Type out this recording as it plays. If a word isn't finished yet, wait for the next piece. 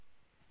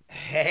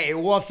Hey,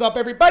 what's up,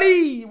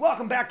 everybody?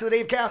 Welcome back to the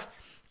Dave Cast.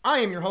 I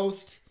am your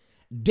host,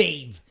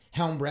 Dave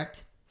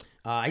Helmbrecht.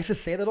 I used to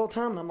say that all the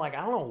time, and I'm like,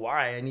 I don't know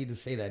why I need to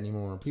say that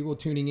anymore. People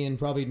tuning in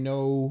probably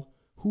know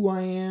who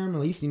I am.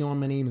 At least you know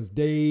my name is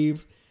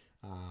Dave.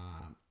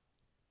 I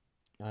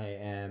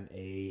am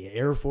a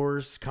Air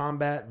Force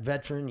combat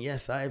veteran.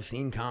 Yes, I have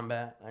seen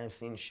combat. I have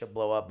seen shit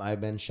blow up.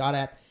 I've been shot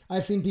at.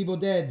 I've seen people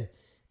dead,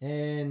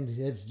 and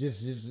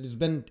it's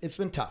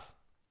been tough.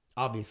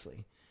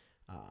 Obviously,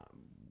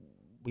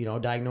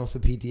 diagnosed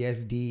with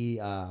PTSD,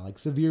 like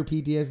severe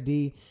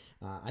PTSD.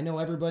 I know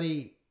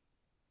everybody.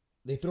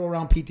 They throw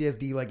around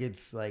PTSD like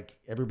it's like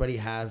everybody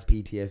has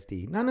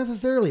PTSD. Not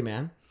necessarily,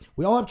 man.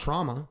 We all have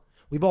trauma.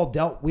 We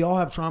all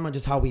have trauma,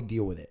 just how we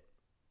deal with it.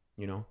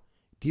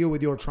 Deal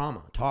with your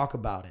trauma. Talk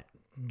about it.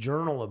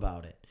 Journal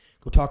about it.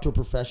 Go talk to a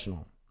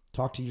professional.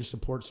 Talk to your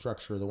support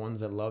structure, the ones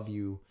that love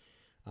you,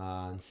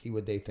 and see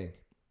what they think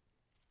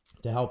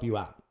to help you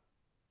out.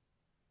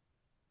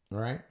 All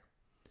right?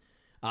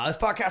 This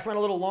podcast went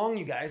a little long,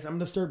 you guys. I'm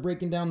going to start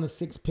breaking down the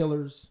 6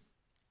 pillars.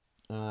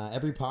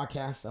 Every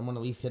podcast, I'm going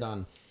to at least hit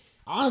on.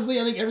 Honestly,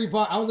 I think I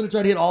was going to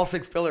try to hit all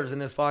 6 pillars in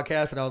this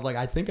podcast, and I was like,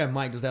 I think I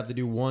might just have to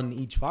do one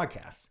each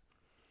podcast.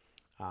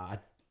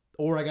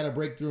 Or I got to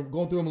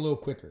go through them a little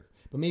quicker.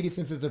 But maybe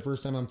since it's the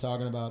first time I'm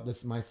talking about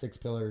this, my 6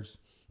 pillars,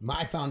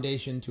 my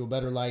foundation to a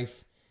better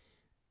life,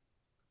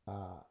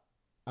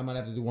 I might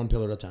have to do one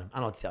pillar at a time. I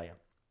don't know what to tell you.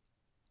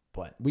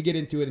 But we get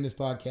into it in this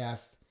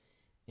podcast.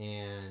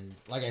 And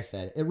like I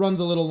said, it runs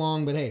a little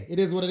long, but hey, it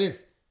is what it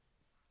is.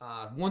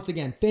 Once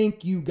again,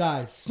 thank you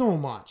guys so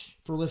much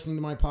for listening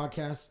to my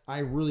podcast. I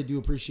really do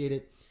appreciate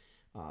it.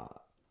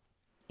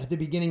 At the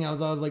beginning, I was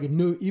like,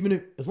 no,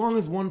 as long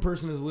as one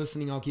person is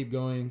listening, I'll keep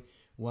going.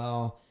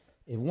 Well,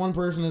 if one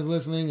person is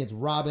listening, it's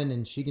Robin,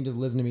 and she can just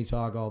listen to me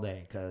talk all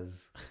day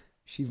because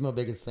she's my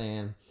biggest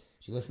fan.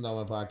 She listens to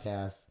all my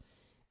podcasts,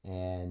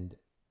 and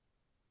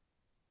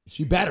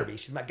she better be.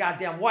 She's my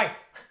goddamn wife.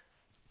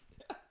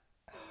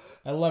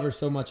 I love her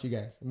so much, you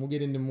guys. And we'll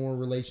get into more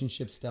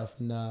relationship stuff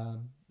and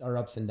our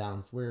ups and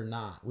downs. I don't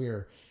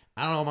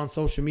know if on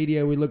social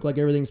media we look like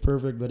everything's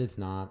perfect, but it's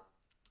not.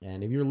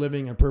 And if you're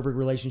living a perfect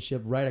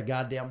relationship, write a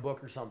goddamn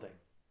book or something.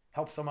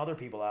 Help some other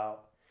people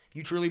out. If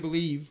you truly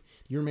believe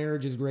your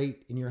marriage is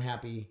great and you're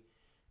happy,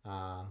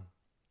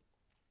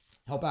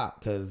 help out.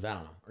 Because, I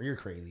don't know. Or you're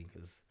crazy.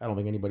 Because I don't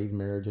think anybody's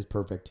marriage is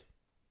perfect.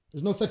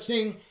 There's no such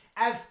thing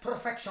as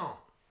perfection.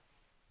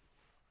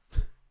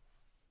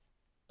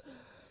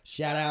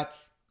 Shout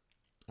outs.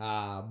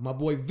 My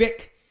boy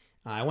Vic.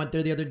 I went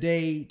there the other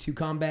day to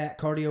Combat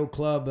Cardio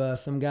Club.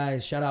 Some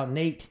guys. Shout out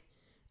Nate.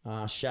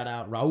 Shout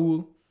out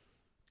Raul.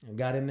 I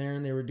got in there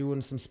and they were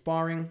doing some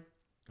sparring.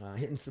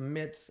 Hitting some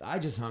mitts. I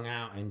just hung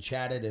out and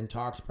chatted and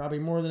talked probably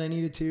more than I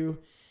needed to.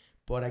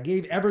 But I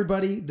gave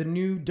everybody the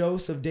new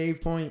dose of Dave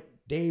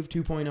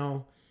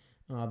 2.0.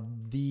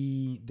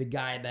 The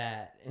guy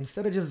that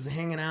instead of just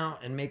hanging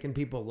out and making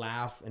people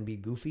laugh and be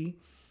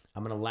goofy,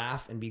 I'm going to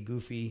laugh and be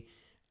goofy.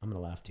 I'm going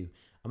to laugh too.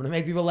 I'm going to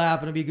make people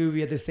laugh and be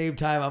goofy at the same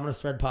time. I'm going to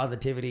spread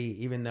positivity,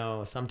 even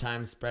though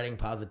sometimes spreading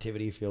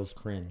positivity feels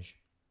cringe.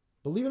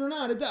 Believe it or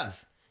not, it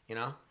does, And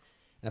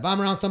if I'm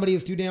around somebody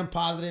who's too damn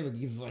positive,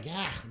 he's like,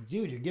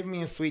 dude, you're giving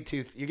me a sweet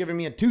tooth. You're giving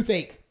me a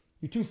toothache.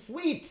 You're too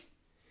sweet.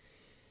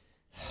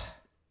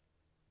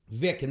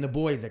 Vic and the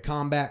boys at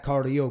Combat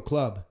Cardio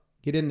Club.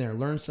 Get in there.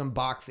 Learn some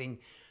boxing.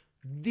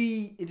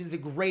 It is a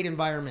great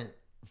environment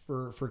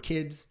for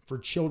kids, for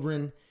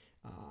children.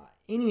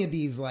 Any of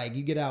these, like,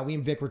 you get out. We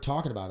and Vic were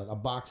talking about it. A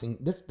boxing.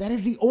 That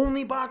is the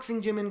only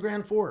boxing gym in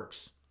Grand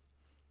Forks.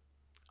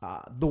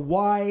 The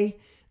Y...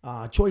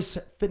 Choice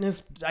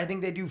Fitness, I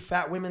think they do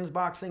fat women's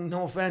boxing.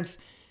 No offense.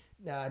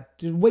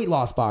 Weight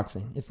loss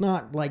boxing. It's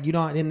not like you're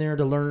not in there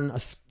to learn.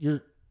 You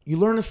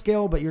learn a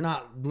skill, but you're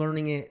not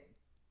learning it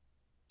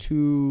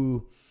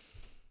to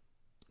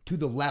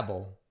the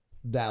level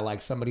that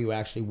like somebody who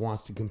actually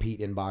wants to compete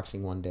in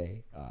boxing one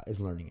day is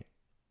learning it.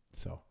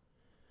 So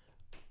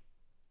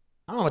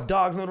I don't know if a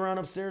dog's moving around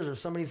upstairs or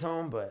somebody's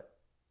home, but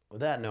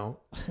with that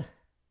note,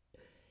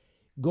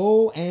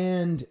 go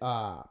and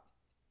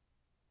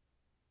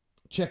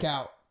check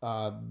out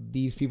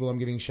these people I'm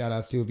giving shout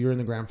outs to. If you're in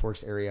the Grand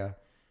Forks area,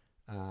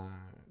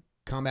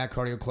 Combat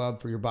Cardio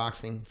Club for your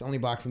boxing. It's the only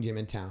boxing gym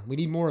in town. We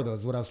need more of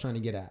those, is what I was trying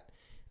to get at.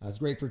 It's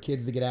great for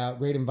kids to get out.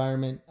 Great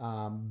environment.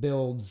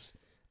 Builds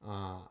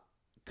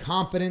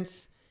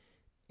confidence.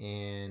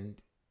 And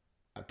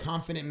a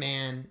confident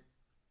man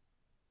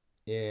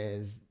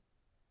is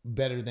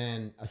better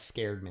than a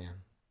scared man.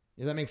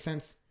 Does that make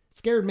sense?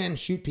 Scared men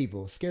shoot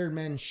people. Scared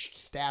men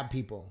stab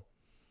people.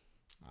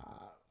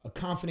 A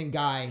confident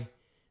guy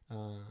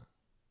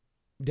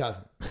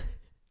doesn't.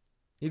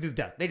 He just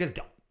does. They just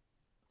don't.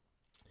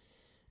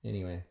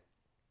 Anyway,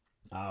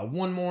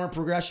 one more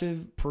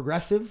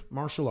progressive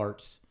martial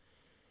arts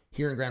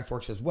here in Grand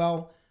Forks as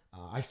well.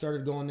 I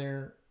started going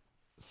there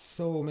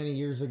so many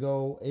years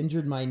ago.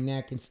 Injured my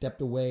neck and stepped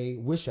away.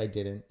 Wish I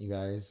didn't, you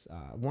guys.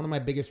 One of my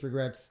biggest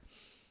regrets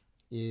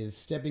is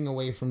stepping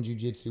away from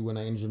jiu-jitsu when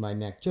I injured my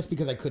neck just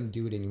because I couldn't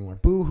do it anymore.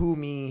 Boo-hoo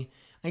me.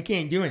 I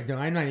can't do it, though.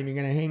 I'm not even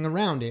going to hang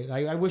around it.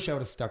 I wish I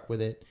would have stuck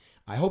with it.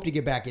 I hope to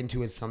get back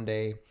into it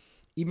someday,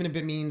 even if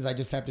it means I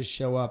just have to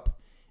show up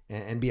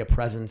and be a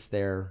presence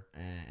there,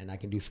 and I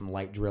can do some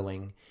light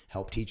drilling,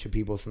 help teach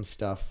people some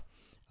stuff.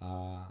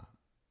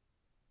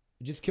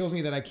 It just kills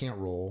me that I can't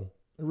roll.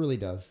 It really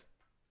does.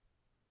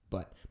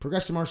 But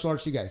progressive martial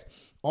arts, you guys,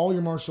 all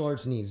your martial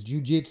arts needs,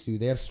 jiu-jitsu,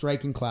 they have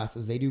striking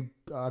classes, they do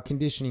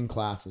conditioning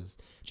classes.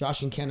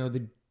 Josh and Ken are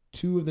the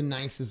two of the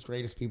nicest,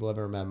 greatest people I've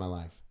ever met in my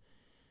life.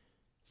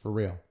 For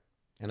real.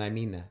 And I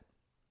mean that.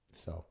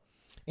 So,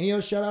 any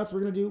other shout outs we're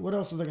going to do? What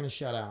else was I going to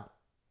shout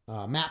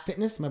out? Map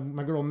Fitness,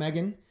 my girl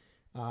Megan.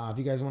 If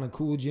you guys want a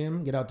cool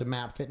gym, get out to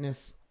Map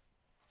Fitness.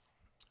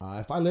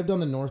 If I lived on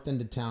the north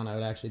end of town, I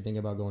would actually think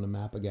about going to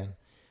Map again.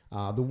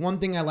 The one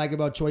thing I like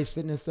about Choice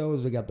Fitness, though,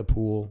 is we got the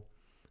pool.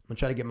 I'm going to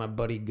try to get my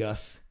buddy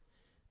Gus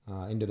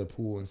into the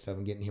pool and stuff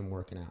and getting him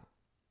working out.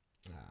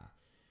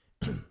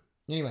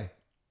 Anyway,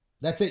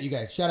 that's it, you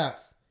guys. Shout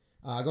outs.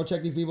 Go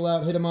check these people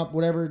out. Hit them up,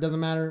 whatever. It doesn't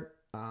matter.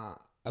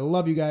 I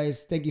love you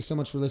guys. Thank you so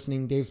much for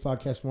listening. Dave's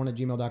Podcast 1 at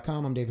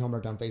gmail.com. I'm Dave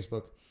Helmbrecht on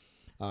Facebook.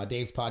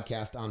 Dave's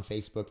Podcast on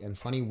Facebook. And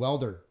Funny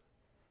Welder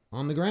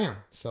on the gram.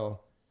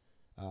 So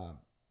I'll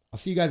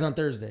see you guys on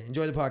Thursday.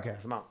 Enjoy the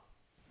podcast. I'm out.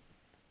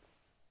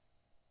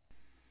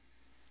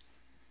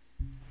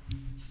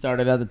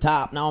 Started at the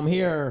top. Now I'm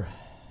here.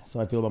 That's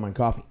how I feel about my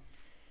coffee.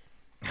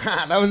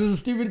 That was a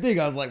stupid thing.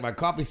 I was like, my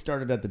coffee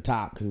started at the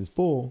top because it's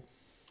full.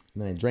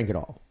 And then I drank it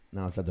all.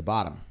 Now it's at the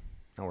bottom.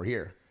 Now we're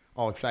here.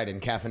 All excited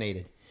and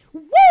caffeinated.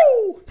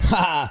 Woo!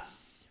 I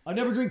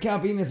never drink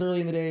caffeine this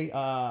early in the day.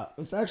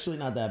 It's actually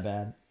not that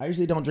bad. I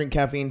usually don't drink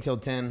caffeine until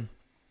 10.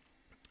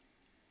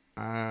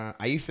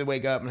 I used to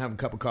wake up and have a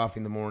cup of coffee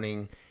in the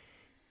morning.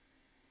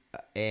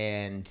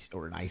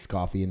 Or an iced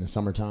coffee in the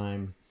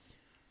summertime.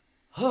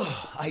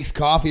 Iced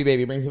coffee,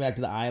 baby. Brings me back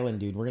to the island,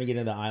 dude. We're going to get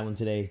into the island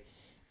today.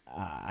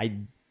 I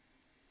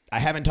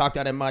haven't talked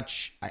about it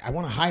much. I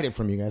want to hide it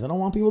from you guys. I don't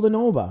want people to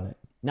know about it.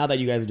 Not that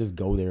you guys would just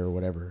go there or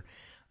whatever.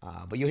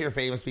 But you'll hear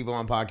famous people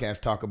on podcasts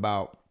talk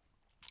about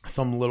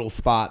some little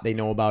spot they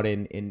know about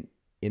in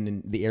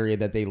the area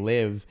that they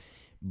live.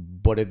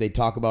 But if they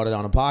talk about it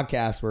on a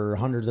podcast where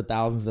hundreds of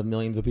thousands of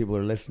millions of people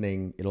are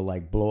listening, it'll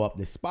like blow up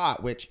this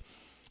spot. Which,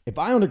 if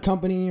I owned a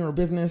company or a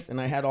business and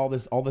I had all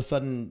this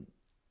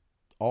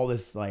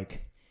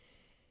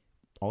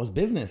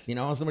business,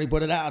 somebody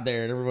put it out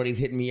there and everybody's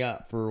hitting me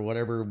up for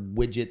whatever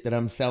widget that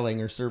I'm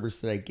selling or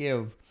service that I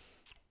give.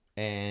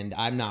 And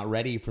I'm not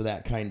ready for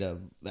that kind of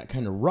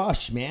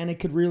rush, man.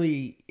 It's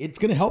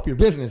going to help your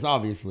business,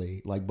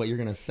 obviously. But you're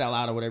going to sell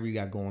out of whatever you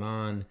got going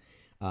on.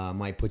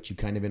 Might put you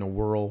kind of in a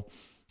whirl.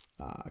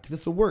 Because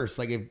it's the worst.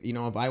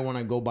 If I want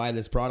to go buy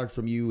this product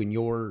from you and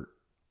you're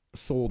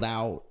sold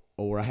out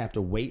or I have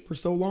to wait for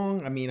so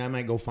long, I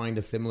might go find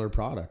a similar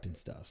product and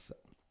stuff. So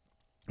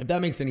if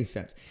that makes any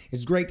sense.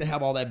 It's great to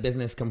have all that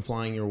business come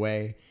flying your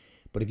way.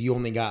 But if you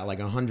only got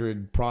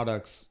 100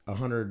 products,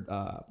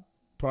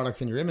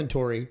 products in your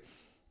inventory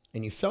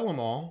and you sell them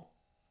all,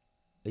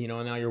 and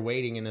now you're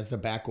waiting and it's a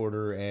back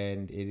order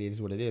and it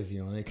is what it is,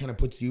 and it kind of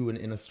puts you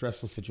in a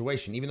stressful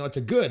situation, even though it's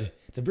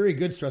a very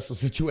good stressful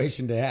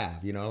situation to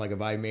have,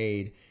 if I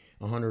made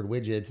 100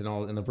 widgets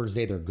and the first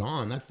day they're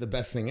gone, that's the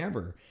best thing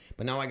ever.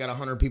 But now I got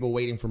 100 people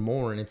waiting for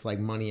more and it's like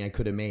money I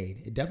could have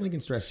made. It definitely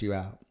can stress you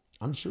out.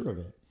 I'm sure of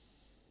it.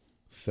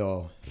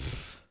 So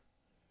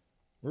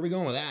where are we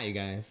going with that, you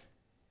guys?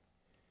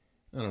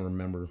 I don't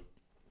remember.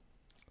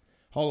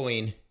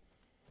 Halloween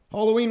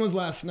was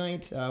last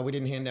night. We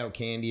didn't hand out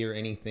candy or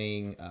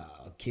anything.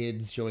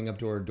 Kids showing up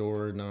to our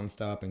door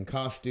nonstop in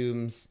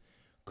costumes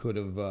would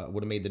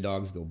have made the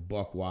dogs go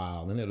buck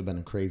wild, and it would have been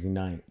a crazy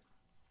night.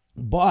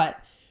 But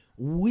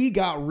we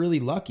got really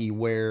lucky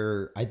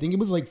where I think it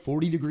was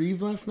 40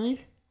 degrees last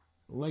night,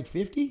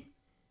 50. It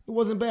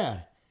wasn't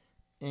bad.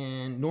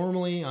 And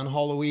normally on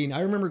Halloween, I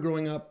remember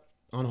growing up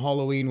on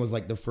Halloween was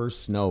the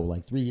first snow,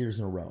 3 years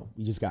in a row.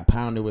 We just got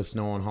pounded with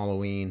snow on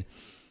Halloween.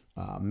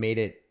 Made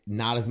it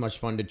not as much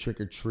fun to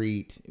trick or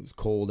treat. It was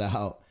cold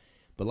out.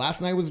 But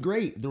last night was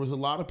great. There was a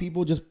lot of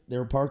people they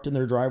were parked in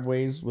their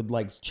driveways with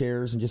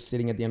chairs and just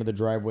sitting at the end of the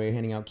driveway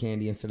handing out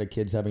candy instead of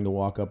kids having to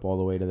walk up all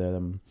the way to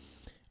them.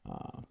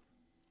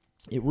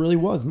 It really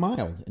was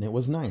mild and it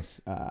was nice.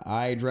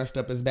 I dressed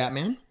up as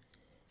Batman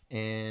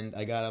and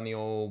I got on the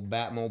old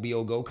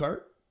Batmobile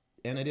go-kart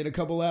and I did a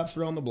couple laps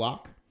around the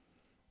block.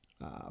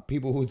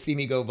 People who would see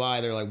me go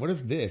by, they're like, what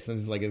is this? And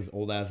it's this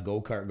old ass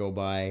go-kart go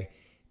by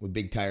with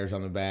big tires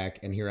on the back,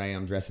 and here I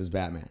am dressed as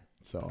Batman.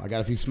 So I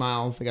got a few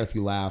smiles, I got a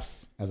few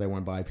laughs as I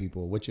went by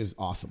people, which is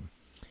awesome.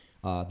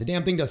 The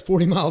damn thing does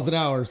 40 miles an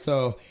hour,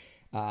 so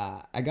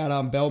I got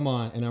on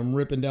Belmont, and I'm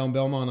ripping down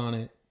Belmont on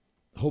it,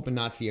 hoping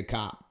not to see a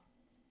cop.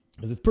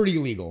 Because it's pretty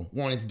illegal.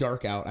 One, it's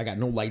dark out. I got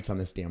no lights on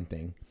this damn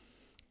thing.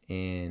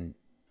 And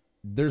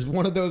there's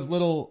one of those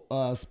little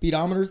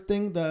speedometers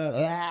thing.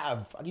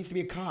 I used to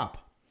be a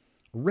cop.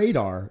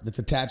 Radar that's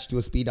attached to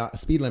a speed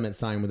limit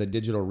sign with a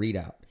digital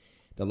readout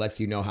that lets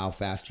you know how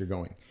fast you're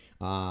going.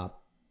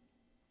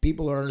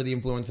 People are under the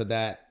influence of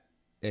that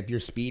if you're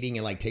speeding,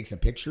 it like takes a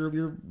picture of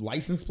your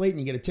license plate and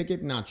you get a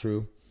ticket. Not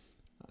true.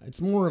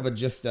 It's more of a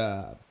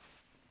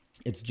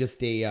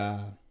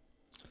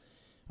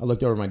I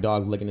looked over at my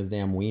dog licking his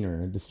damn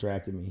wiener. It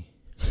distracted me.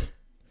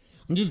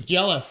 I'm just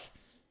jealous.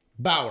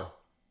 Bauer.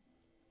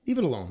 Leave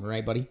it alone, all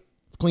right, buddy?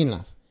 It's clean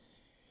enough.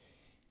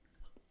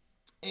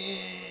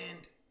 And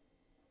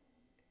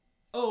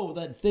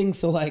that thing.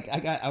 So like,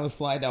 I was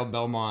flying down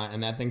Belmont,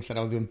 and that thing said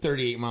I was doing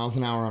 38 miles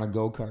an hour on a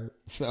go-kart.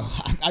 So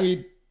I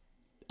mean,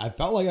 I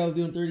felt like I was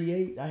doing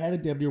 38. I had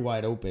it damn near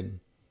wide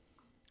open.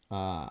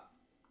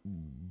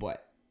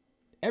 But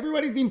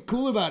everybody seems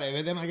cool about it.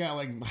 And then I got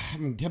like,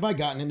 have I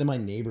gotten into my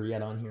neighbor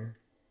yet on here?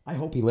 I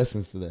hope he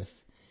listens to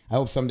this. I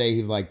hope someday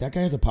he's like, that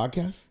guy has a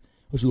podcast?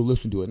 I should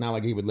listen to it. Not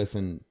like he would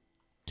listen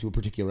to a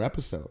particular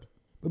episode.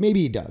 But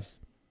maybe he does.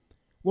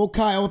 Well,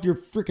 Kyle, if you're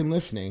freaking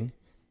listening,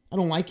 I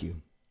don't like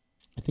you.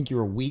 I think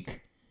you're a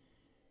weak.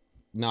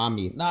 No, I'm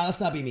mean. No, let's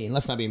not be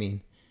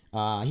mean.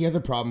 He has a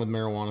problem with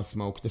marijuana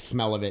smoke, the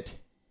smell of it.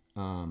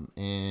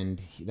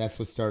 And that's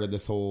what started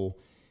this whole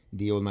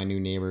deal with my new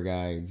neighbor,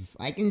 guys.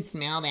 I can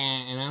smell that,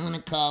 and I'm going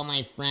to call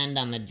my friend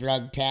on the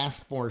drug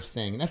task force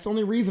thing. That's the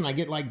only reason I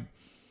get like,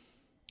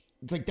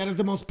 it's like, that is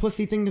the most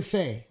pussy thing to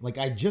say. Like,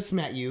 I just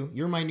met you.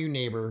 You're my new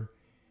neighbor.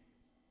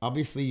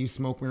 Obviously, you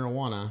smoke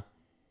marijuana,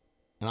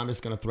 and I'm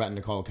just going to threaten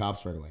to call the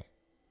cops right away.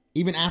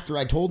 Even after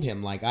I told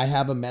him, like, I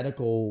have a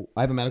medical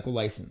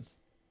license.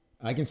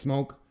 I can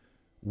smoke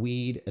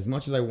weed as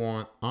much as I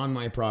want on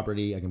my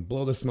property. I can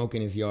blow the smoke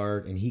in his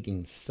yard, and he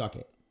can suck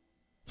it.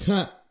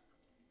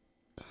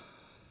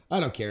 I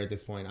don't care at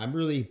this point. I'm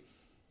really,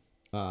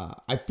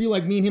 I feel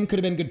like me and him could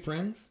have been good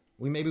friends.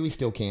 Maybe we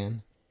still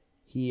can.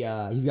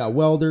 He's got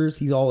welders.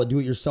 He's all a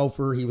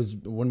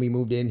do-it-yourselfer. When we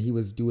moved in, he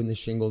was doing the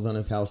shingles on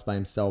his house by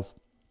himself,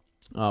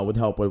 with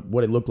help with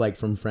what it looked like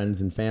from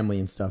friends and family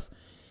and stuff.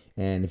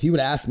 And if he would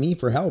ask me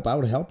for help, I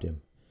would have helped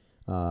him.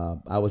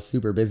 I was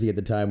super busy at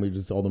the time. We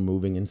just all the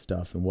moving and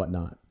stuff and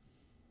whatnot.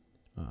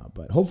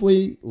 But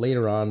hopefully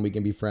later on we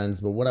can be friends.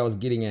 But what I was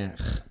getting at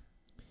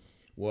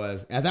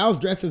was, as I was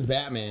dressed as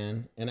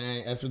Batman, and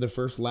after the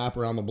first lap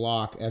around the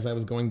block, as I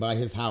was going by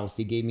his house,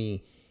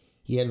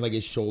 he had like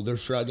his shoulder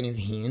shrug and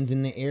his hands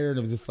in the air. And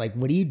it was just like,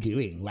 what are you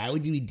doing? Why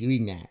would you be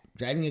doing that?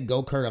 Driving a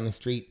go-kart on the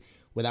street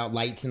without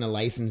lights and a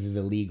license is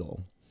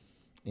illegal.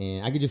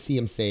 And I could just see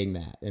him saying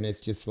that. And it's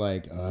just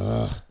like,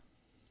 ugh.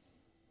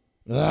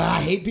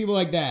 I hate people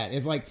like that.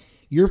 It's like,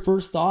 your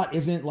first thought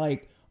isn't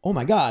like, oh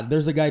my God,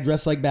 there's a guy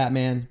dressed like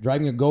Batman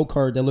driving a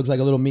go-kart that looks like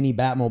a little mini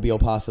Batmobile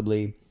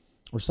possibly.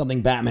 Or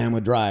something Batman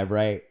would drive,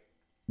 right?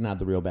 Not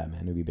the real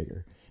Batman. It would be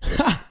bigger.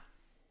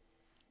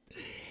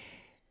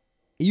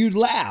 You'd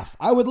laugh.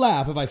 I would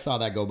laugh if I saw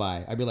that go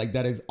by. I'd be like,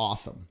 that is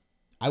awesome.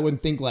 I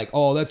wouldn't think like,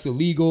 oh, that's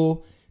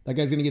illegal. That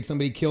guy's going to get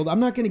somebody killed. I'm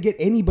not going to get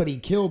anybody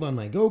killed on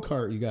my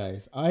go-kart, you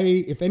guys.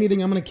 If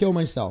anything, I'm going to kill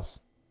myself,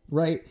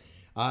 right?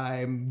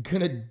 I'm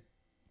going to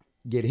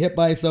get hit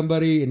by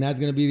somebody, and that's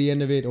going to be the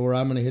end of it. Or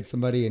I'm going to hit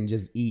somebody and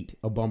just eat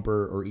a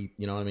bumper or eat,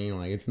 you know what I mean?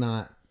 Like,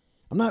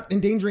 I'm not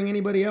endangering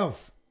anybody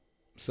else.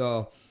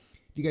 So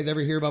if you guys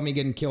ever hear about me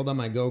getting killed on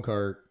my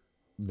go-kart,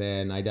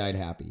 then I died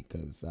happy,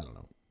 because I don't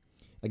know.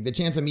 Like, the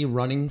chance of me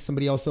running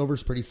somebody else over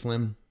is pretty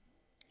slim.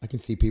 I can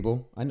see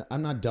people.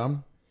 I'm not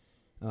dumb.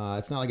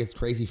 It's not like it's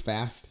crazy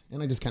fast.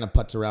 And I just kind of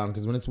putz around,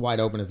 because when it's wide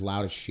open, it's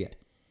loud as shit.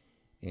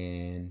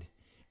 And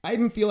I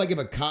even feel like if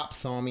a cop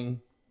saw me,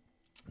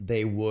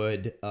 they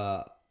would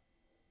they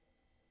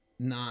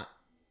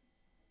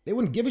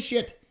wouldn't give a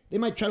shit. They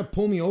might try to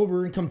pull me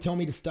over and come tell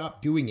me to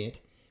stop doing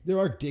it. There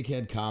are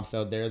dickhead cops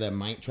out there that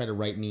might try to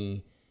write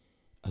me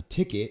a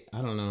ticket.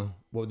 I don't know.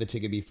 What would the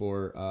ticket be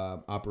for?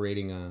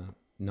 Operating a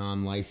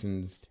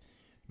non-licensed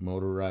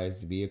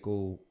motorized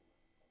vehicle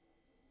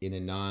in a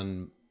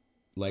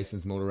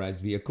non-licensed motorized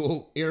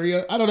vehicle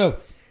area. I don't know.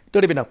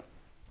 Don't even know.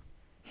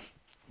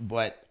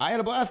 But I had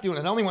a blast doing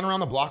it. I only went around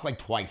the block like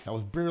twice. I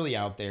was barely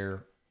out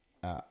there.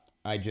 I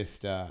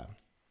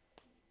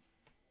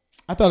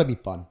thought it'd be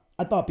fun.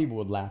 I thought people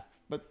would laugh.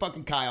 But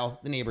fucking Kyle,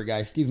 the neighbor guy,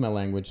 excuse my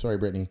language. Sorry,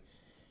 Brittany.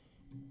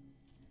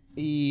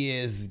 He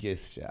is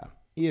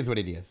what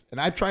it is. And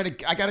I got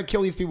to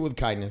kill these people with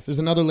kindness. There's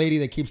another lady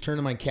that keeps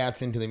turning my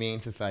cats into the Humane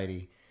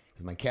Society.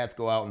 Because my cats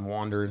go out and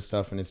wander and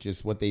stuff, and it's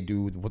just what they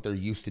do, what they're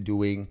used to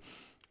doing.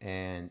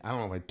 And I don't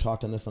know if I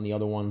talked on this on the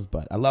other ones,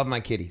 but I love my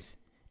kitties.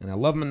 And I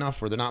love them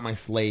enough where they're not my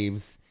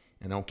slaves,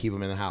 and I don't keep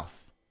them in the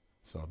house.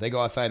 So if they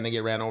go outside and they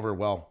get ran over,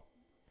 well,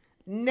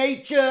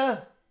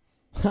 nature.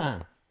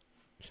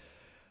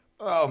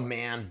 Oh,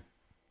 man.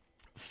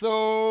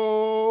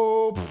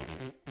 So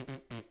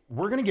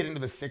we're going to get into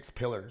the 6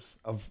 pillars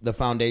of the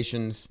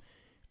foundations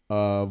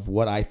of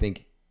what I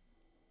think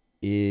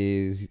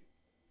is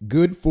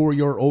good for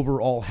your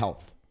overall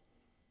health.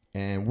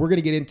 And we're going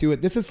to get into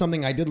it. This is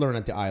something I did learn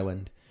at the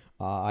island.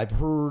 I've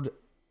heard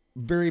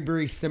very,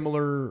 very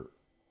similar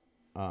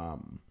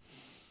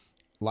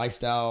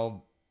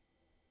lifestyle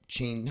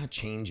not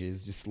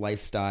changes, just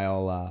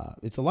lifestyle.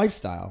 It's a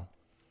lifestyle.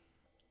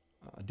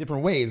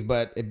 Different ways,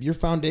 but if your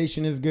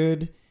foundation is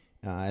good,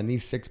 and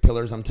these 6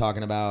 pillars I'm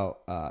talking about,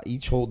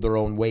 each hold their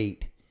own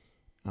weight.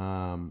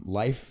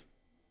 Life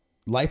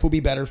will be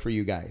better for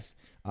you guys.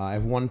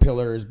 If one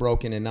pillar is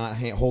broken and not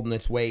holding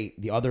its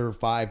weight, the other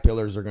 5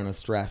 pillars are gonna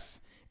stress,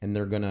 and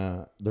they're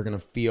gonna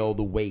feel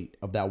the weight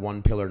of that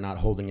one pillar not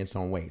holding its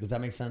own weight. Does that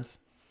make sense?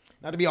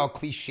 Not to be all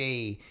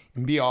cliche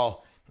and be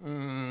all.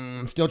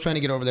 I'm still trying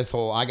to get over this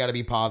whole. I gotta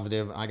be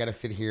positive. I gotta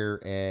sit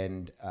here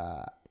and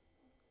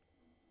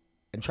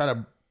try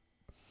to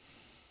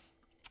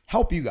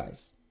help you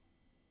guys.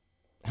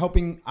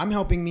 I'm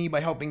helping me by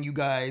helping you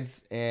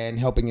guys, and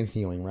helping is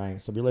healing, right?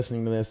 So if you're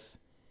listening to this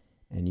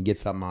and you get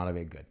something out of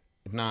it, good.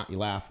 If not, you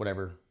laugh,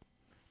 whatever.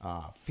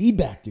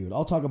 Feedback, dude.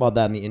 I'll talk about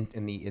that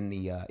in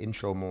the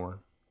intro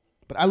more.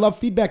 But I love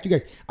feedback, you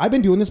guys. I've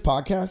been doing this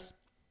podcast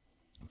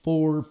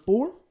for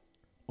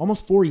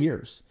almost 4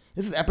 years.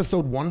 This is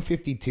episode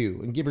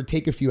 152, and give or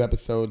take a few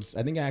episodes.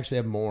 I think I actually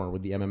have more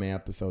with the MMA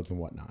episodes and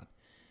whatnot.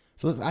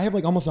 So I have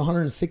like almost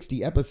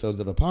 160 episodes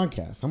of a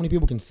podcast. How many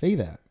people can say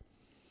that?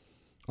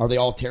 Are they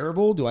all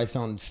terrible? Do I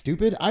sound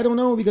stupid? I don't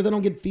know, because I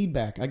don't get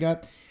feedback. I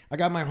got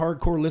my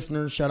hardcore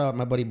listeners. Shout out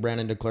my buddy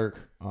Brandon DeClerc,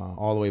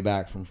 all the way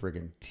back from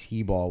freaking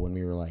T-ball when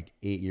we were like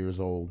 8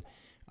 years old.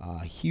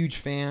 Huge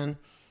fan.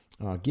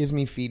 Gives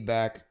me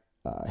feedback.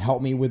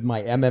 Helped me with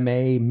my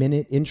MMA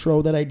minute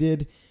intro that I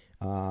did.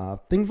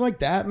 Things like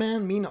that,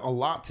 man, mean a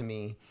lot to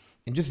me.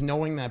 And just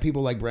knowing that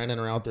people like Brandon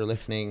are out there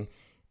listening,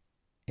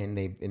 and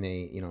they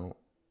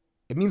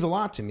it means a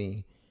lot to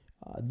me.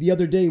 The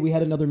other day we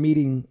had another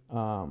meeting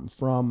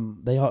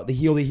from the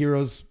Heal the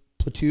Heroes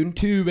Platoon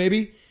 2,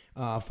 baby.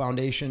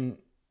 The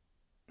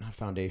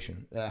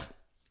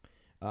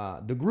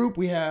group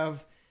we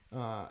have,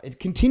 it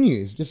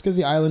continues just because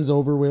the island's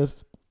over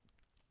with.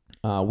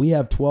 We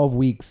have 12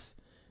 weeks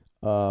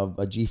of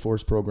a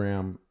G-Force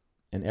program,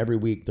 and every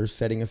week they're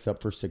setting us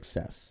up for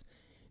success.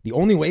 The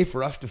only way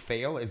for us to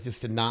fail is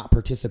just to not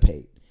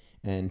participate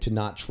and to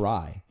not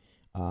try.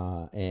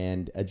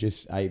 And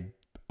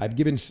I've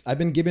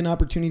been given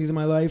opportunities in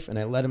my life, and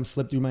I let them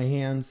slip through my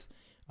hands.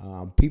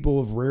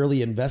 People have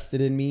rarely invested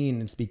in me,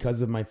 and it's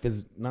because of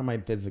not my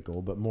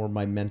physical, but more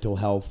my mental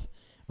health,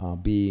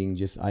 being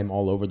just, I'm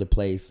all over the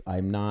place. I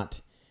didn't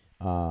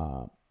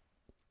have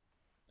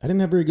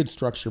very good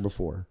structure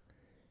before,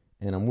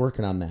 and I'm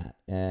working on that.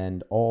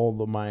 And all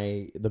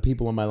the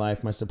people in my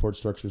life, my support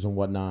structures and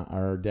whatnot,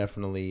 are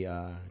definitely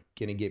they're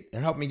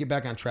helping me get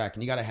back on track.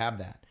 And you got to have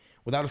that.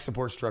 Without a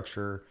support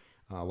structure,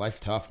 life's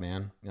tough,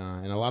 man.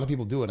 And a lot of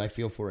people do it. I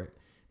feel for it.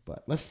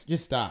 But let's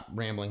just stop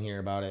rambling here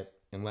about it,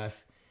 and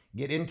let's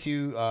get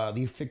into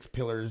these 6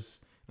 pillars,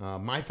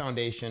 my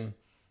foundation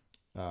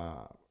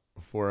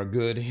for a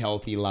good,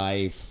 healthy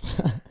life.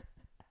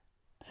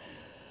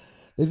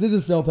 This is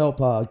a self-help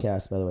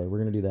podcast, by the way. We're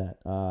going to do that.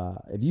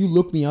 If you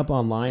look me up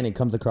online, it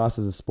comes across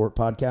as a sport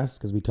podcast,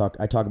 because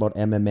I talk about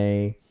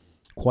MMA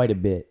quite a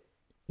bit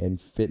and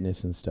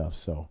fitness and stuff.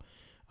 So,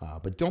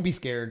 but don't be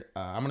scared.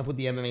 I'm going to put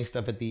the MMA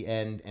stuff at the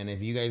end. And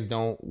if you guys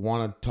don't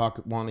want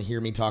to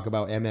hear me talk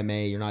about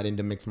MMA, you're not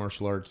into mixed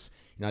martial arts,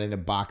 you're not into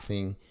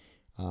boxing,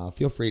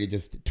 feel free to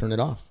just turn it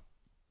off.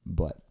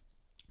 But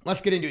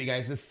let's get into it,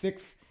 guys. The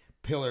 6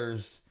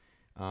 pillars.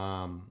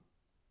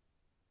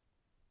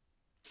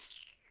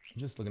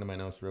 Just looking at my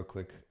notes real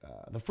quick.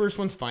 The first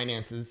one's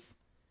finances.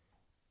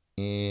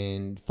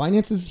 And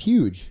finance is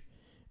huge.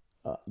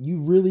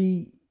 You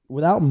really,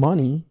 without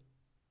money,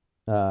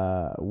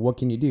 what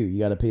can you do? You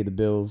got to pay the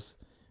bills.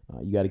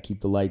 You got to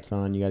keep the lights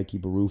on. You got to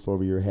keep a roof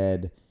over your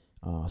head.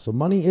 So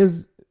money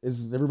is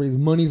everybody's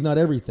money's not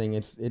everything.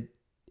 It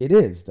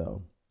is,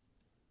 though.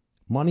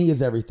 Money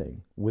is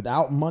everything.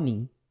 Without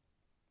money,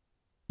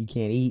 you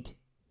can't eat.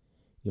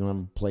 You don't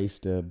have a place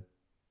to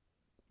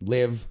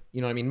live.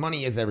 You know what I mean?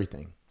 Money is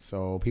everything.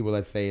 So people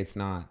that say it's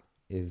not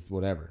is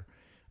whatever.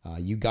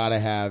 You got to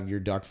have your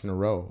ducks in a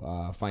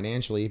row.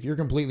 Financially, if you're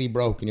completely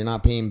broke and you're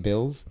not paying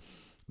bills,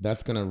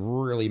 that's going to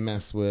really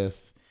mess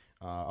with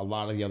a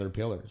lot of the other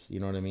pillars. You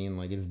know what I mean?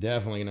 Like, it's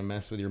definitely going to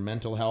mess with your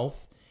mental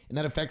health, and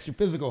that affects your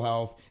physical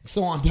health, and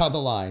so on down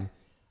the line.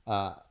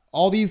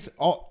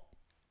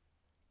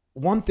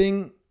 One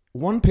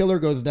pillar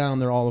goes down,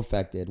 they're all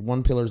affected.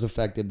 One pillar's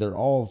affected, they're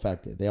all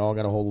affected. They all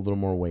got to hold a little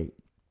more weight.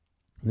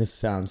 And this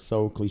sounds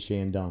so cliche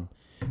and dumb.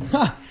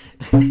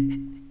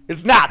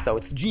 It's not, though.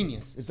 It's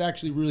genius. It's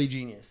actually really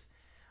genius.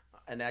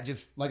 And I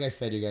just, like I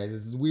said, you guys,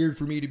 this is weird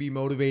for me to be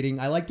motivating.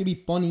 I like to be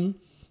funny.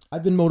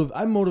 I'm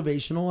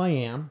motivational. I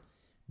am.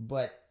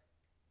 But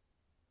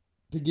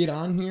to get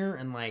on here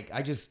and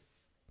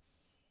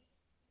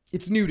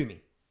it's new to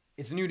me.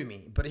 It's new to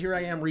me. But here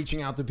I am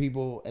reaching out to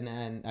people, and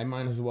I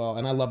might as well.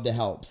 And I love to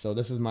help. So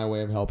this is my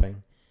way of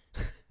helping.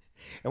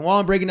 And while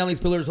I'm breaking down these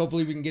pillars,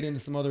 hopefully we can get into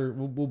some other,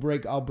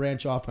 I'll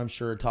branch off, I'm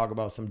sure, talk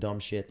about some dumb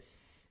shit.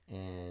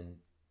 And,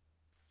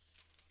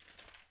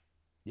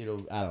 I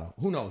don't know.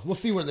 Who knows? We'll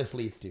see where this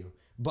leads to.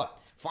 But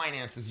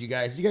finances, you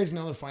guys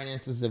know the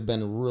finances have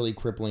been really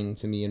crippling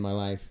to me in my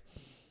life.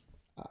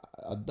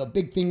 The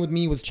big thing with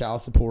me was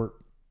child support.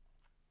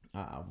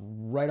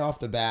 Right off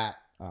the bat,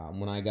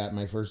 when I got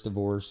my first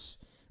divorce,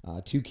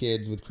 2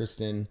 kids with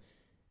Kristen,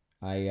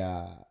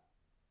 I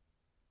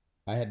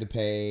had to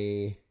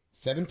pay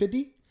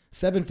 $750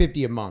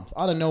 $750 a month.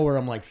 Out of nowhere,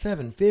 I'm like,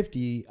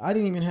 $750? I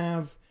didn't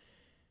have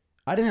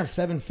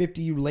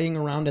 $750 laying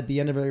around at the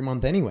end of every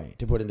month anyway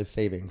to put into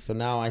savings. So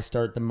now I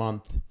start the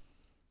month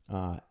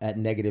at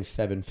negative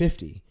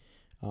 $750.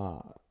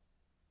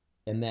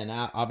 And then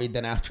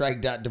after I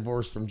got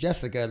divorced from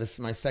Jessica, this is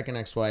my second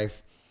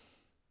ex-wife,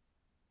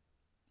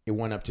 it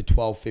went up to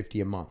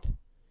 $1,250 a month.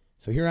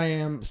 So here I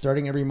am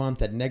starting every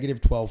month at negative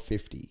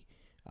 $1,250.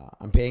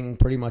 I'm paying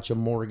pretty much a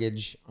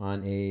mortgage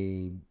on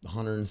a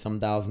 $100 and some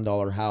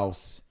 $1,000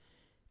 house,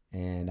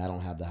 and I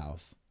don't have the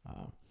house.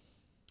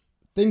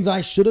 Things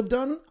I should have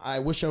done, I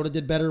wish I would have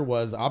did better,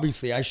 was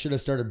obviously I should have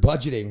started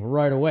budgeting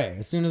right away.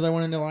 As soon as I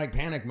went into like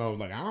panic mode,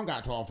 like I don't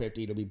got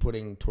 $1,250 to be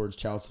putting towards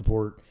child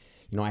support.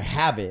 You know, I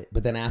have it,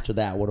 but then after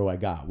that, what do I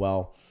got?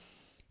 Well,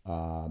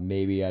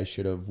 maybe I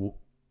should have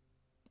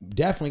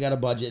definitely got a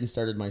budget and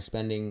started my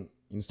spending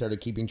and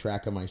started keeping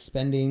track of my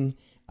spending,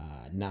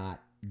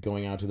 not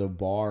going out to the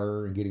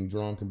bar and getting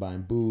drunk and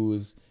buying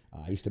booze.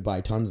 I used to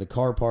buy tons of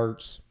car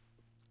parts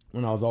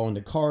when I was all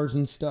into cars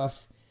and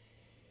stuff.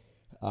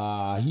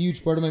 A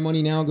huge part of my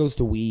money now goes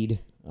to weed.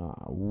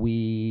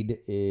 Weed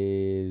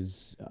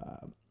is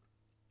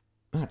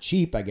not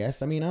cheap, I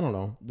guess. I mean, I don't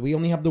know. We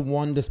only have the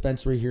one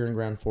dispensary here in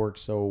Grand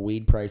Forks, so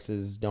weed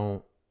prices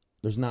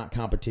there's not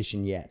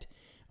competition yet.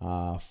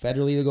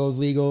 Federally it goes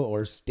legal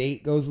or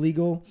state goes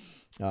legal.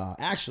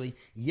 Actually,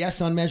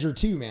 yes on Measure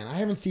 2, man. I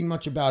haven't seen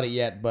much about it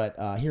yet, but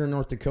here in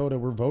North Dakota,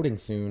 we're voting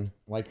soon.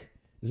 Like,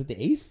 is it the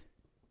 8th?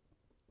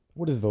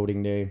 What is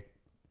voting day?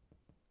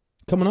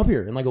 Coming up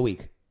here in like a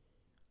week.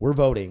 We're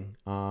voting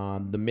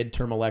on the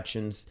midterm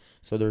elections.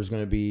 So there's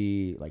going to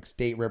be like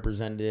state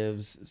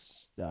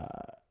representatives,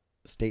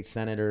 state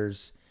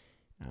senators,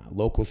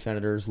 local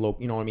senators,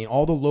 you know what I mean?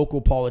 All the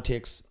local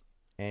politics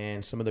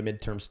and some of the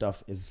midterm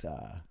stuff is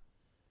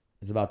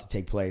about to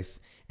take place.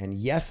 And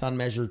yes, on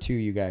Measure 2,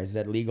 you guys,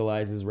 that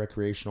legalizes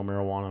recreational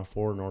marijuana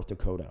for North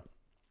Dakota.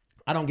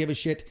 I don't give a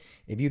shit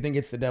if you think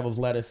it's the devil's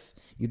lettuce,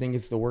 you think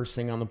it's the worst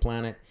thing on the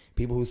planet.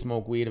 People who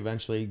smoke weed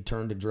eventually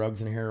turn to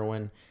drugs and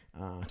heroin.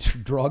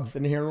 Drugs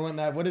and heroin,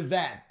 what is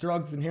that?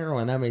 Drugs and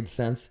heroin, that made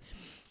sense.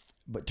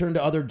 But turn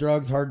to other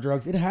drugs, hard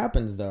drugs. It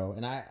happens, though.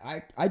 And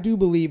I do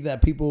believe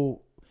that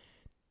people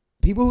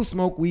who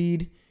smoke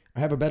weed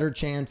have a better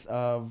chance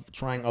of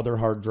trying other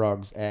hard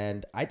drugs.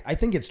 And I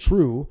think it's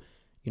true.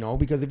 You know,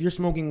 because if you're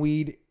smoking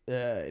weed,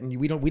 and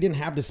we didn't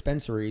have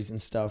dispensaries and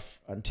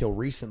stuff until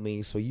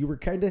recently, so you were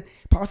kind of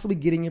possibly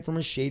getting it from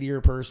a shadier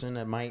person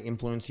that might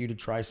influence you to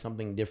try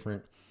something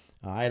different.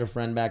 I had a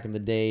friend back in the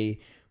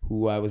day who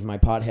was my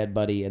pothead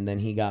buddy, and then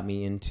he got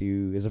me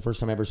into. It was the first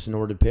time I ever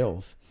snorted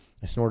pills.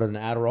 I snorted an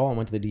Adderall and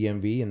went to the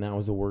DMV, and that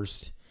was the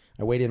worst.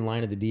 I waited in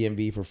line at the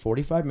DMV for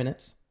 45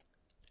 minutes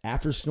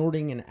after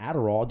snorting an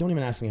Adderall. Don't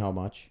even ask me how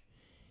much.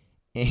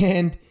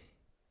 And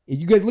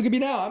you guys look at me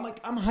now.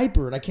 I'm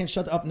hyper and I can't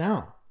shut up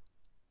now.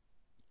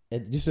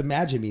 Just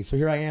imagine me. So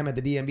here I am at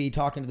the DMV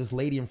talking to this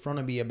lady in front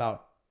of me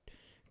about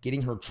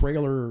getting her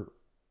trailer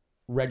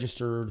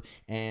registered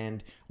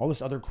and all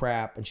this other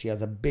crap. And she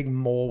has a big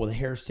mole with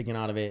hair sticking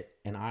out of it.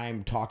 And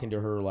I'm talking to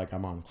her like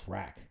I'm on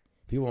crack.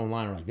 People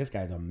online are like, this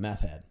guy's a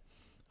meth head.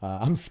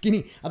 I'm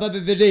skinny. I thought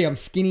the other day I'm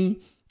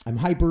skinny. I'm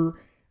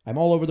hyper. I'm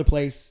all over the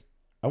place.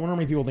 I wonder how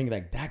many people think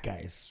like that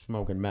guy is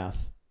smoking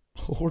meth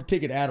or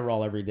taking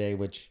Adderall every day,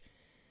 which...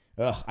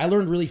 I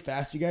learned really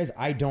fast, you guys.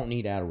 I don't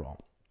need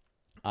Adderall.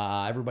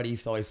 Everybody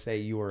used to always say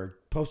you were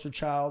a poster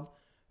child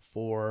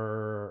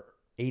for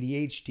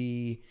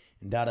ADHD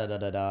and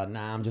da-da-da-da-da.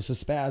 Nah, I'm just a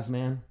spaz,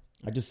 man.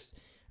 I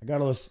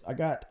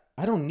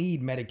don't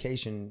need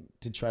medication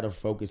to try to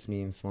focus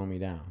me and slow me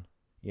down.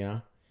 You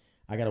know?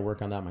 I got to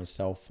work on that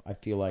myself. I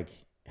feel like,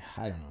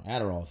 I don't know,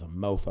 Adderall is a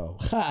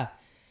mofo.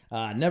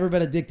 Never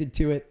been addicted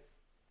to it.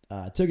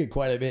 Took it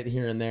quite a bit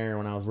here and there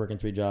when I was working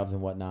 3 jobs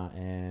and whatnot,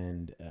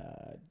 and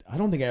I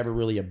don't think I ever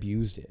really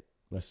abused it,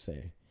 let's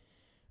say.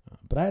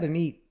 But I had a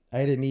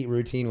neat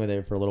routine with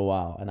it for a little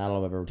while, and I don't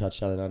know if I've ever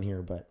touched on it on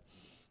here, but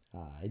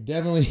it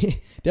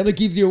definitely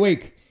keeps you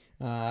awake.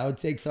 I would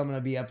take someone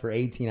to be up for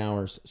 18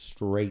 hours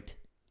straight,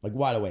 like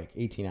wide awake,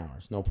 18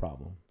 hours, no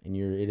problem. And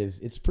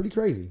it's pretty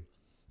crazy.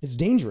 It's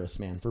dangerous,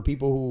 man, for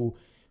people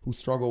who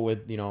struggle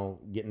with, you know,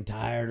 getting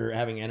tired or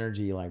having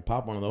energy. Like,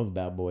 pop one of those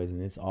bad boys and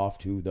it's off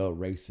to the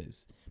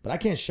races. But I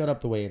can't shut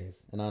up the way it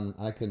is. And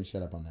I couldn't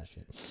shut up on that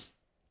shit.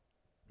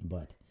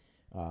 But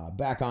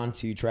back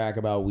onto track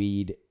about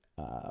weed.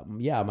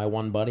 My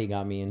one buddy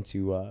got me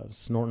into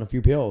snorting a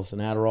few pills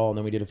and Adderall, and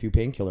then we did a few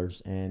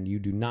painkillers. And you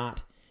do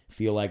not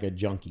feel like a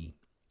junkie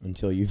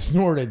until you've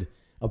snorted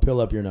a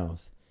pill up your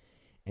nose.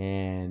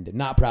 And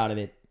not proud of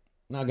it.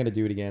 Not going to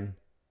do it again.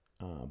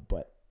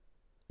 But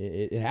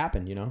it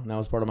happened, you know, and that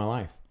was part of my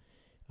life.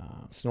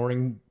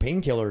 Snorting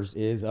painkillers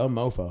is a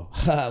mofo.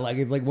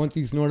 It's like once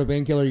you snort a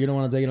painkiller, you don't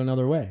want to take it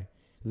another way.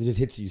 It just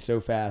hits you so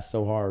fast,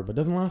 so hard, but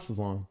doesn't last as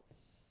long.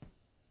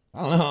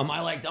 I don't know. I'm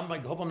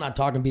hope I'm not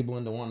talking people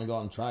into wanting to go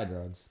out and try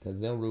drugs, because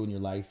they'll ruin your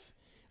life.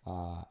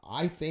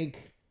 I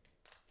think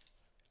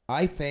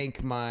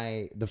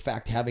the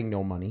fact having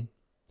no money,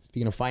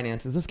 speaking of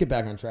finances, let's get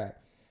back on track.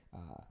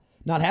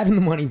 not having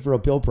the money for a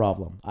pill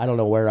problem. I don't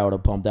know where I would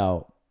have pumped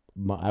out.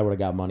 I would have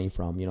got money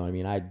from, you know what I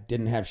mean? I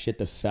didn't have shit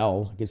to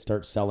sell. I could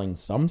start selling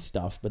some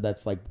stuff, but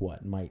that's like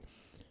what might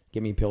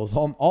give me pills.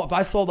 If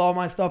I sold all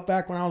my stuff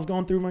back when I was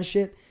going through my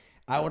shit,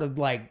 I would have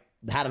like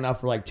had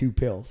enough for like 2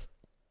 pills.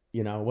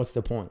 You know, what's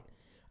the point?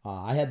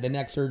 I had the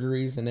neck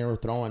surgeries and they were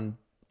throwing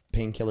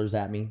painkillers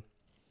at me.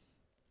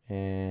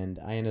 And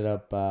I ended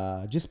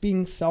up just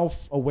being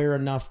self-aware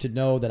enough to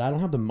know that I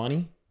don't have the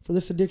money for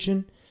this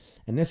addiction.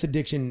 And this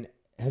addiction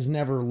has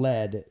never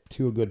led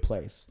to a good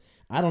place.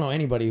 I don't know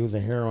anybody who's a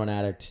heroin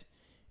addict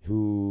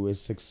who is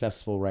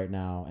successful right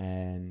now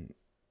and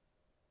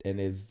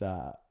is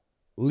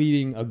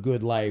leading a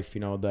good life,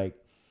 you know, like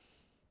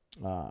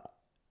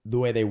the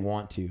way they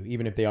want to,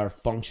 even if they are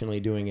functionally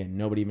doing it and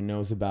nobody even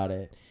knows about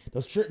it.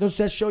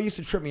 That show used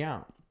to trip me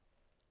out.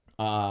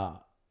 I'm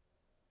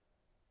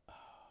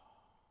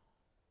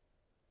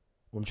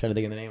trying to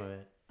think of the name of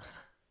it.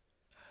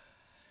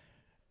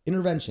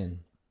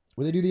 Intervention.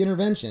 Where they do the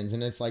interventions,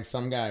 and it's like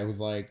some guy who's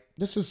like,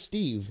 this is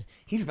Steve.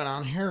 He's been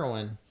on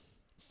heroin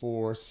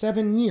for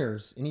 7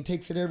 years, and he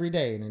takes it every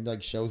day. And it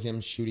like shows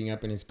him shooting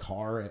up in his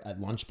car at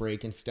lunch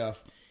break and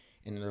stuff.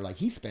 And they're like,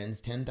 he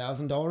spends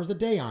 $10,000 a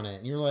day on it.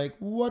 And you're like,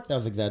 what? That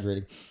was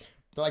exaggerating.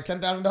 They're like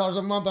 $10,000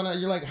 a month on it.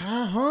 You're like,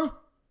 huh?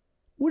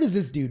 What is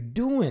this dude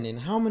doing?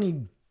 And how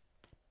many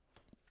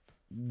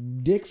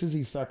dicks is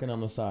he sucking on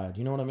the side?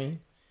 You know what I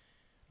mean?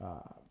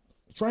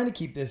 Trying to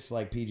keep this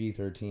like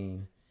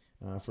PG-13.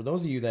 For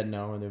those of you that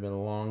know, and they've been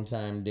a long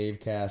time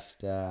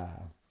Davecast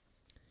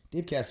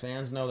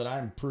fans know that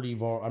I'm pretty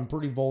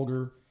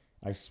vulgar.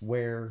 I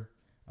swear,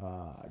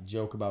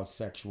 joke about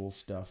sexual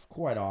stuff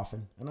quite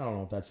often, and I don't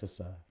know if that's just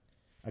a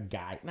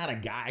guy, not a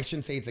guy. I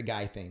shouldn't say it's a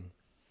guy thing,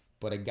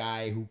 but a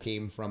guy who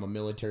came from a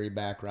military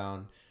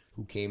background,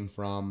 who came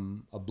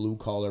from a blue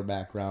collar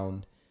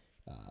background.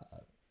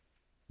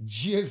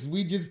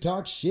 We just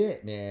talk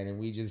shit, man, and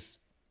we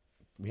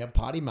have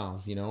potty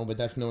mouths, you know. But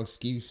that's no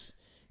excuse.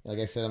 Like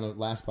I said on the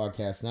last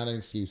podcast, not an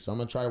excuse. So I'm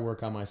going to try to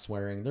work on my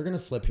swearing. They're going to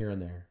slip here and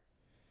there.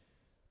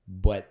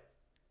 But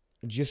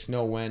just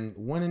know when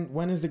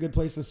is a good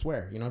place to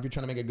swear. You know, if you're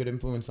trying to make a good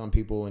influence on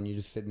people and you're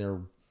just sitting there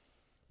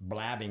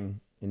blabbing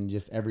and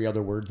just every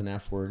other word's an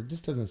F word, it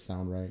just doesn't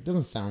sound right. It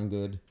doesn't sound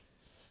good.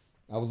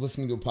 I was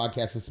listening to a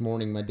podcast this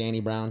morning, my Danny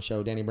Brown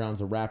show. Danny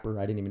Brown's a rapper.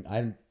 I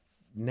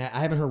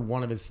haven't heard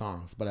one of his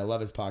songs, but I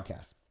love his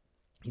podcast.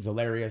 He's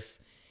hilarious.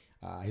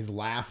 His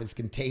laugh is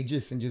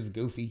contagious and just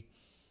goofy.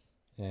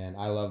 And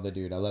I love the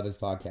dude. I love his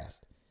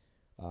podcast.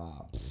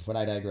 But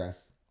I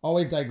digress.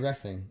 Always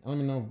digressing. I don't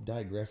even know what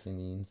digressing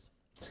means.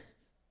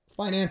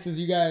 Finances,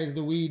 you guys,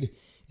 the weed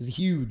is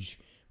huge.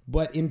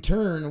 But in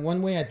turn,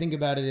 one way I think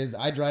about it is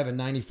I drive a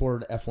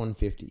 94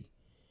 F-150.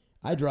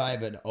 I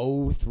drive an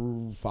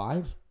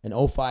 05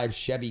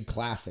 Chevy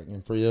Classic.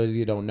 And for those of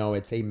you who don't know,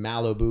 it's a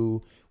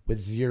Malibu with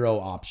 0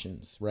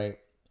 options, right?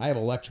 I have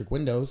electric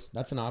windows.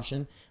 That's an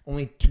option.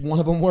 Only one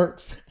of them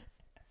works.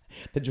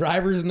 The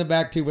drivers in the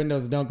back 2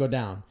 windows don't go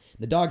down.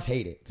 The dogs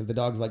hate it because the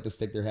dogs like to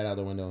stick their head out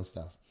the window and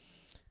stuff.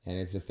 And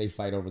it's just they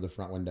fight over the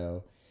front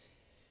window.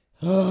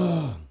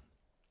 But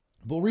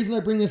the reason I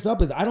bring this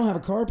up is I don't have a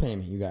car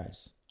payment, you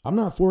guys. I'm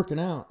not forking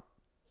out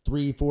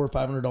 $300, $400,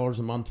 $500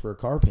 a month for a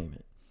car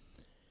payment.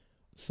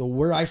 So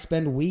where I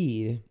spend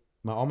weed,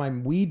 all my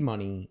weed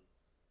money,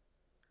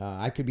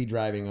 I could be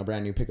driving a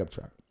brand new pickup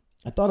truck.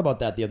 I thought about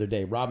that the other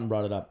day. Robin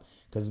brought it up.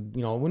 Because,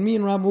 you know, when me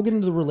and Rob, we'll get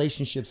into the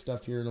relationship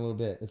stuff here in a little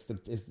bit.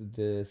 It's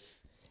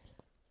this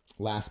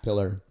last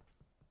pillar.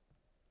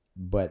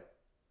 But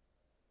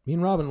me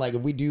and Robin, like,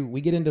 if we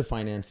get into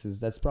finances,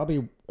 that's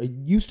probably, it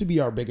used to be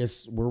our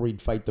biggest, where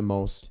we'd fight the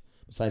most,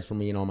 besides for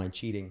me and all my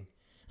cheating.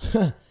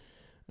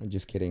 I'm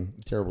just kidding.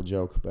 Terrible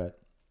joke. But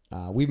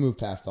we've moved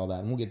past all that.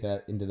 And we'll get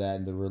into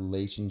the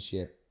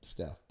relationship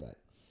stuff. But,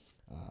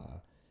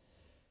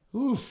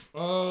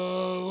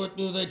 what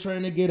are they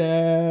trying to get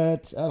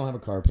at? I don't have a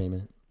car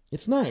payment.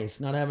 It's nice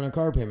not having a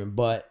car payment,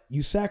 but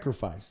you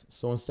sacrifice.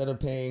 So instead of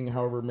paying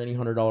however many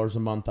 $100 a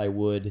month I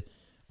would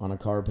on a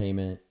car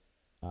payment,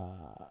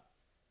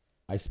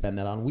 I spend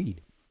that on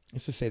weed.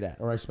 Let's just say that.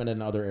 Or I spend it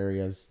in other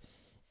areas,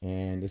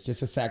 and it's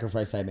just a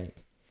sacrifice I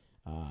make.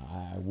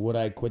 Would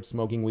I quit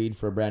smoking weed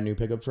for a brand new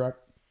pickup truck?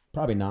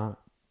 Probably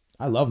not.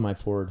 I love my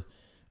Ford.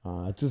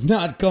 It's just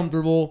not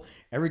comfortable.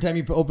 Every time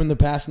you open the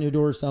passenger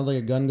door, it sounds like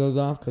a gun goes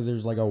off because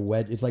there's like a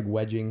wedge. It's like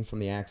wedging from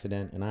the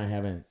accident, and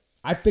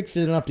I fixed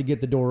it enough to get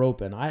the door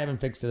open. I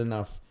haven't fixed it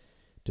enough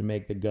to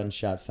make the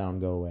gunshot sound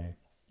go away.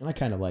 And I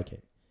kind of like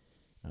it.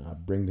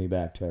 Bring me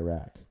back to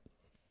Iraq.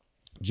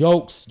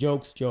 Jokes.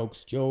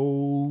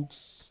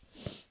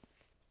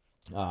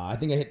 I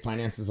think I hit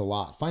finances a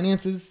lot.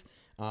 Finances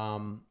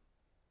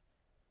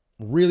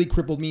really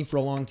crippled me for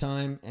a long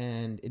time,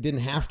 and it didn't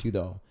have to,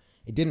 though.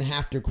 It didn't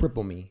have to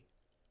cripple me.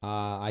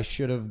 I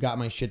should have got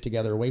my shit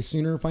together way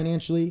sooner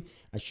financially.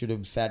 I should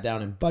have sat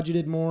down and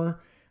budgeted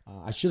more.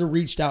 I should have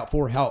reached out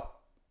for help.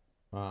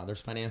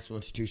 There's financial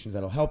institutions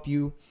that'll help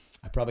you.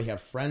 I probably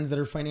have friends that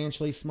are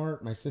financially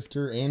smart. My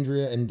sister,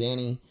 Andrea, and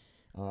Danny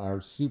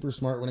are super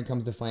smart when it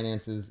comes to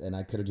finances, and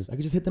I could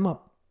just hit them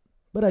up.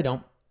 but I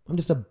don't.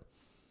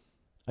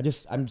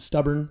 I'm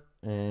stubborn,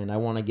 and I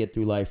want to get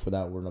through life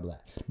without worrying about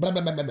that. Blah,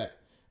 blah, blah, blah,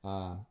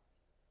 blah.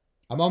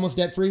 I'm almost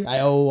debt free. I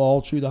owe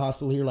all through the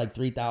hospital here like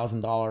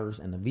 $3,000,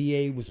 and the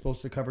VA was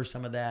supposed to cover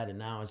some of that, and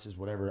now it's just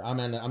whatever.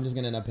 I'm just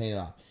gonna end up paying it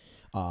off.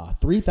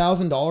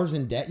 $3,000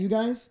 in debt, you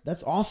guys.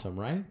 That's awesome,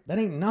 right? That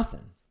ain't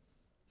nothing.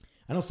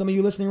 I know some of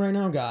you listening right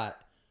now got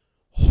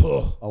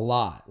a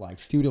lot, like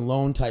student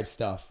loan type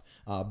stuff,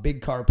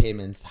 big car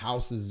payments,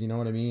 houses. You know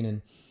what I mean?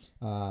 And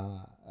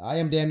I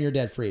am damn near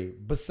debt free.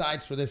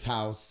 Besides for this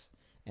house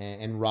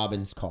and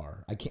Robin's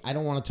car. I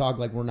don't want to talk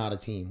like we're not a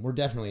team. We're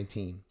definitely a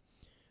team.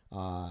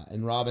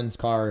 And Robin's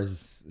car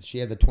she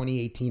has a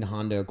 2018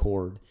 Honda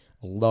Accord.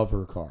 I love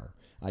her car.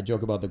 I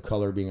joke about the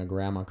color being a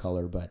grandma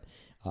color, but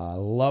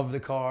love the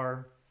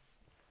car.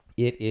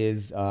 It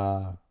is,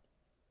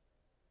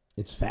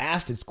 it's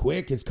fast, it's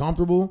quick, it's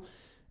comfortable.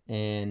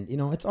 And,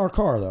 it's our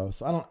car though.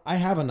 So I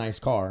have a nice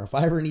car. If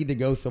I ever need to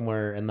go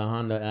somewhere in the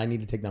Honda, I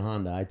need to take the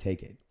Honda, I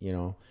take it,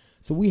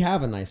 So we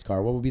have a nice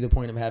car. What would be the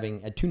point of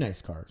having two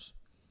nice cars?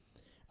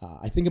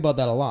 I think about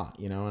that a lot,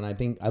 and I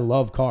think I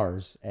love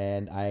cars,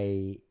 and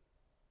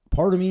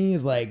part of me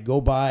is like,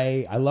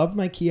 I love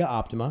my Kia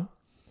Optima.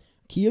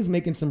 Kia's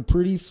making some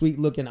pretty sweet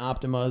looking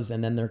Optimas,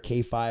 and then their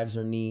K5s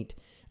are neat.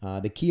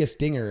 The Kia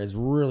Stinger is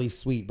really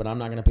sweet, but I'm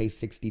not going to pay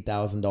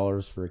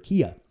 $60,000 for a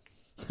Kia.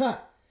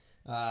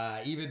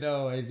 Even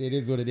though it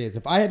is what it is.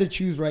 If I had to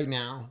choose right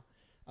now,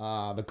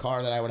 the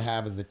car that I would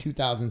have is the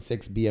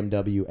 2006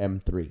 BMW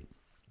M3.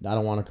 I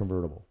don't want a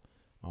convertible.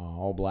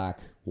 All black,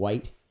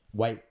 white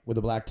with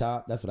a black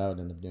top. That's what I would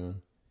end up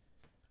doing.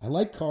 I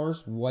like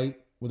cars white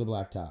with a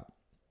black top.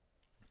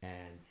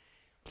 And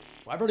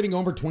I've already been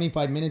going for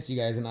 25 minutes, you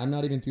guys, and I'm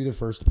not even through the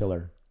first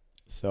pillar.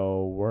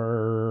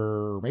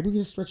 So maybe we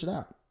can just stretch it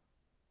out.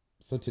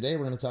 So today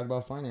we're going to talk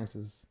about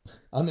finances.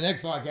 On the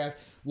next podcast,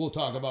 we'll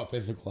talk about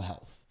physical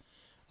health.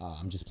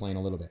 I'm just playing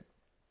a little bit.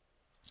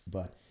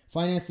 But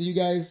finances, you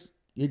guys,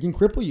 it can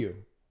cripple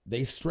you.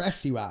 They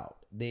stress you out.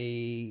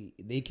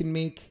 They can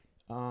make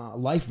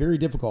life very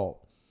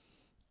difficult.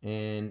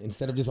 And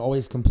instead of just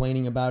always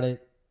complaining about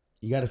it,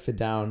 you got to sit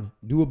down,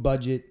 do a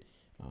budget.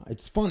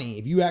 It's funny,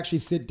 if you actually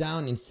sit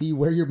down and see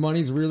where your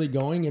money's really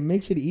going, it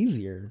makes it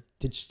easier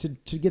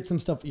to get some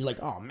stuff. You're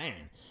like, oh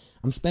man,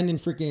 I'm spending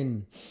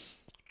freaking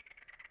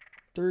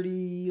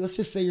let's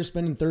just say you're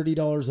spending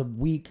 $30 a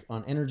week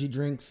on energy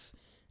drinks,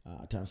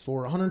 times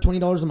 4,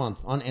 $120 a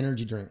month on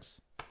energy drinks.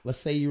 Let's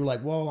say you're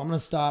like, well, I'm going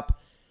to stop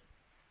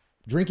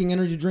drinking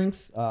energy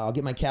drinks. I'll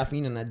get my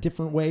caffeine in a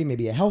different way,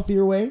 maybe a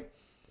healthier way.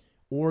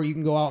 Or you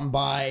can go out and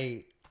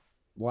buy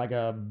like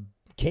a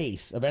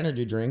case of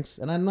energy drinks.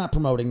 And I'm not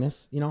promoting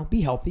this,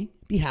 be healthy,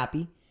 be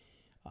happy.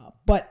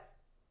 But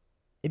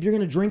if you're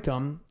going to drink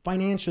them,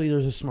 financially,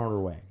 there's a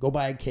smarter way. Go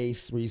buy a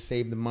case where you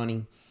save the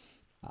money.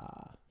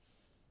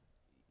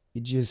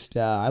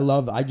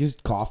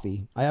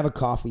 Coffee. I have a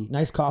coffee,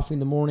 nice coffee in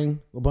the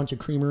morning, a bunch of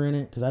creamer in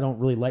it because I don't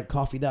really like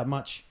coffee that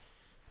much.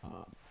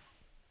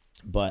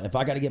 But if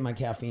I got to get my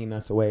caffeine,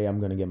 that's the way I'm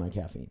going to get my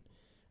caffeine.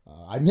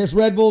 I miss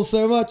Red Bull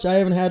so much. I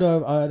haven't had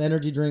an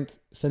energy drink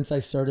since I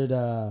started.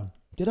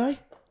 Did I?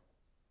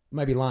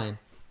 Might be lying.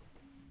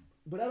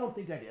 But I don't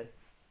think I did.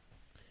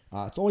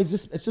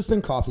 It's just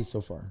been coffee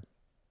so far.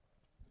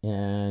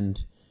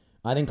 And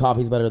I think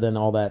coffee's better than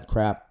all that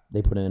crap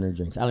they put in energy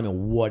drinks. I don't know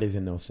what is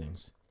in those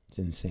things. It's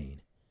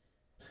insane.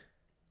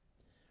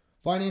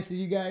 Finances,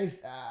 you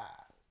guys,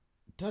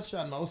 touched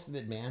on most of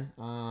it, man.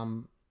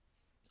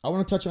 I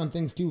want to touch on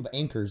things too with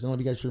anchors. I don't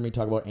know if you guys heard me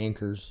talk about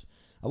anchors.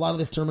 A lot of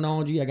this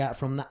terminology I got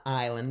from the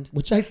island,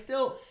 which I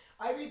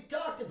already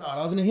talked about.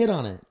 I was going to hit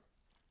on it,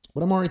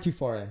 but I'm already too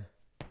far in.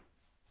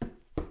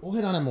 We'll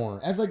hit on it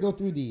more. As I go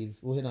through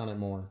these, we'll hit on it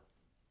more.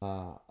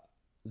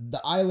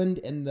 The island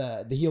and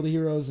the Heal the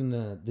Heroes and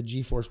the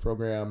G-Force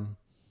program,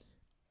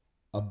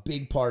 a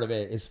big part of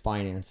it is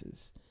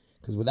finances.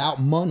 Because without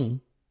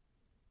money,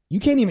 you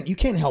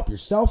can't help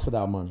yourself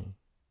without money.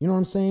 You know what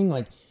I'm saying?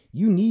 Like,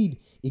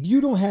 if you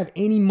don't have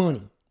any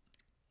money,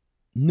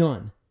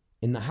 none,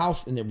 in the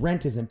house and the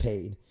rent isn't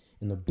paid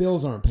and the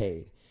bills aren't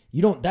paid,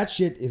 that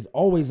shit is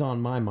always on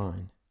my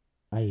mind.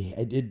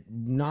 I did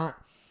not.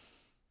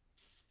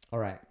 All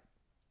right.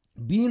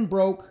 Being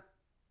broke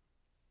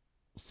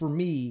for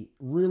me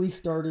really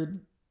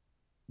started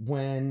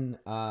when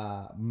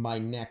my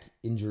neck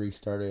injury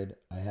started.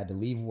 I had to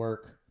leave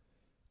work.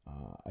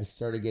 I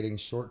started getting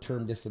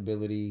short-term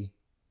disability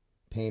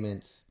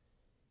payments.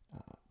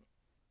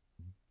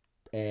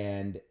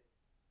 And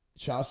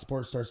child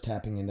support starts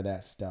tapping into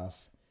that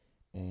stuff.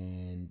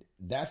 And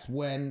that's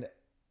when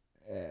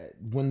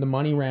the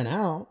money ran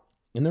out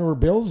and there were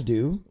bills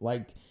due.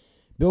 Like,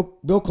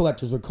 bill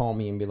collectors would call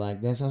me and be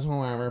like, this is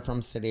whoever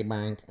from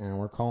Citibank, and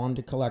we're calling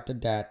to collect a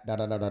debt,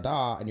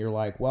 da-da-da-da-da. And you're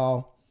like,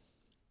 well,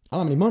 I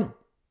don't have any money.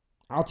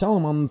 I'll tell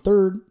them on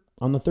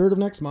the 3rd of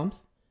next month,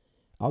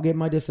 I'll get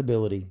my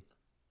disability.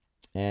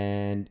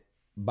 And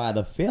by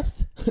the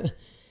 5th,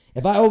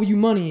 if I owe you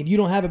money, if you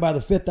don't have it by the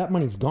 5th, that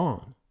money's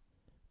gone.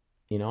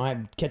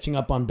 I'm catching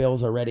up on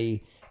bills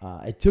already.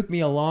 It took me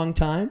a long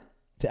time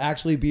to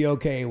actually be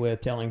okay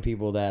with telling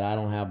people that I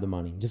don't have the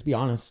money. Just be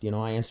honest.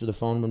 I answer the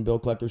phone when bill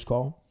collectors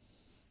call.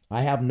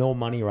 I have no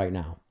money right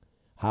now.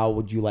 How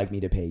would you like me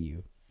to pay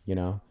you?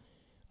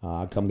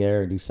 I'll come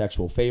there and do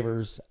sexual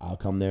favors. I'll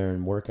come there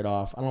and work it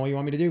off. I don't know what you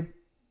want me to do.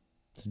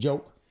 It's a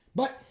joke.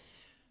 But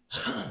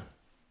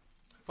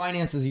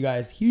finances, you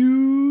guys,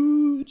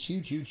 huge,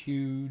 huge, huge,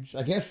 huge.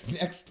 I guess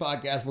next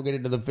podcast we'll get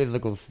into the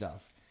physical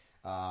stuff.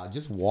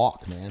 Just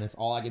walk, man. That's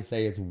all I can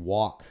say is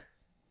walk.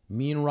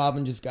 Me and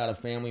Robin just got a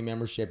family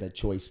membership at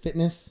Choice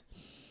Fitness.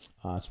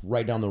 It's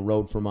right down the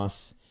road from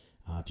us.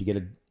 If you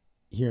get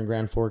here in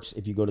Grand Forks,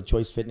 if you go to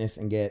Choice Fitness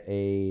and get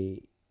a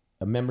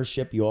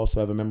membership, you also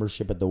have a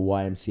membership at the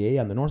YMCA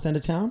on the north end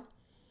of town.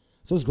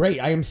 So it's great.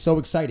 I am so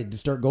excited to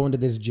start going to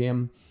this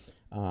gym.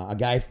 A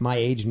guy my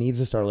age needs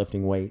to start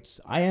lifting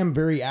weights. I am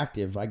very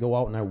active. I go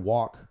out and I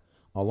walk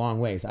a long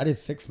ways. I did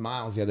 6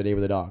 miles the other day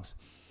with the dogs.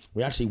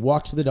 We actually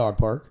walked to the dog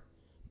park,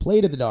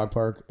 played at the dog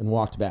park, and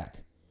walked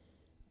back.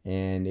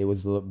 And it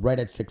was right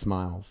at 6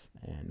 miles.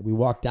 And we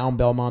walked down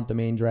Belmont, the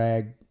main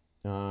drag,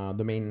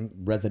 the main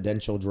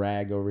residential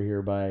drag over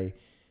here by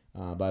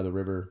the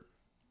river.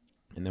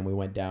 And then we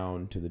went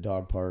down to the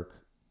dog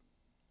park,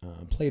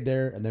 played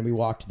there, and then we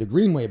walked to the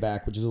Greenway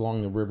back, which is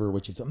along the river,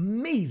 which is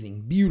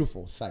amazing,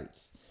 beautiful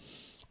sights.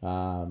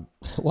 Well,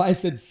 I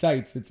said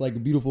sights. It's like a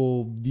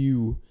beautiful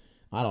view.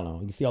 I don't know.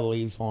 You can see all the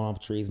leaves falling off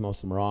the trees. Most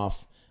of them are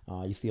off.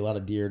 You see a lot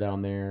of deer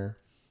down there.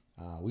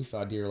 We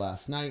saw deer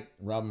last night.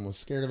 Robin was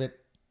scared of it.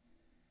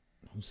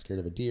 I was scared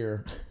of a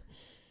deer.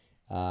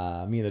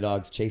 Me and the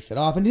dogs chased it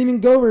off and didn't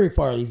even go very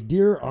far. These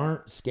deer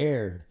aren't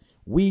scared.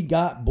 We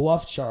got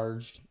bluff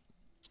charged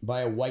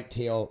by a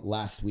whitetail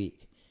last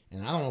week.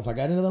 And I don't know if I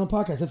got into that on the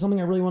podcast. That's something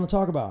I really want to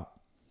talk about.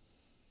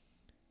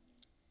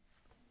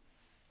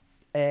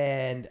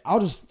 And I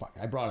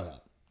brought it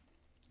up.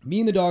 Me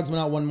and the dogs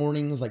went out one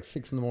morning. It was like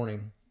 6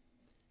 a.m.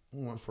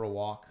 We went for a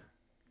walk.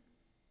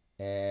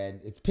 And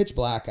it's pitch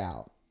black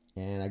out.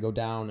 And I go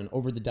down and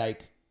over the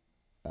dike,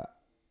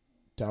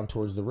 down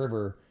towards the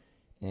river.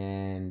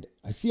 And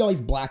I see all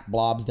these black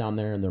blobs down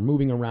there. And they're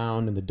moving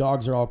around. And the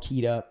dogs are all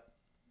keyed up.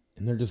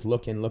 And they're just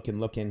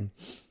looking.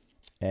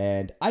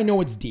 And I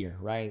know it's deer,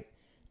 right?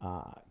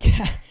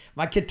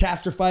 My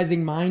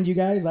catastrophizing mind, you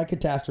guys, I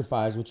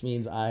catastrophize, which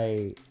means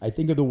I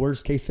think of the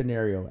worst case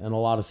scenario in a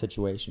lot of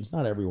situations.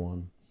 Not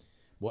everyone,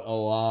 but a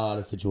lot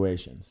of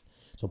situations.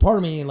 So part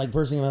of me, like,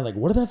 first thing I'm like,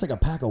 what if that's like a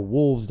pack of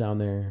wolves down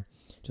there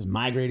just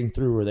migrating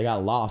through, or they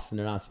got lost and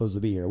they're not supposed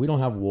to be here? We don't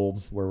have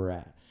wolves where we're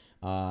at.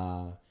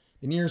 The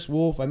nearest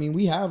wolf,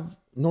 we have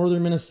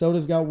northern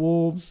Minnesota's got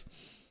wolves.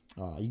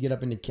 You get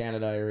up into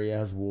Canada area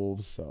has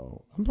wolves.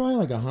 So I'm probably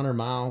like 100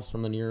 miles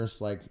from the nearest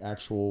like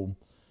actual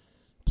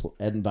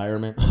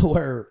environment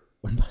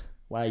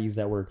why I use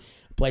that word,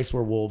 a place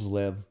where wolves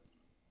live.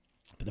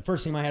 But the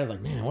first thing in my head is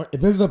like, man, what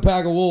if this is a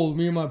pack of wolves?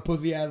 Me and my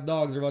pussy ass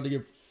dogs are about to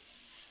get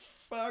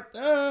fucked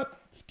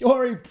up.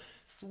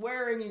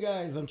 Swearing, you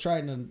guys. I'm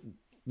trying to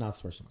not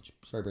swear so much.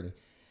 Sorry, Brittany.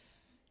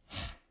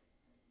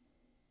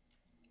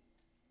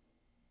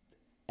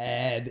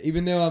 And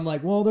even though I'm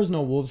like, well, there's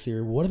no wolves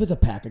here, what if it's a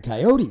pack of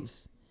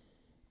coyotes?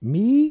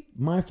 Me,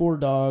 my 4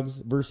 dogs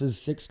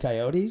versus 6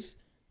 coyotes.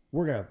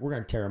 We're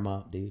gonna tear them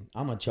up, dude.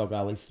 I'm gonna choke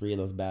out at least 3 of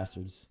those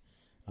bastards.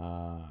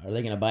 Are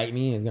they gonna bite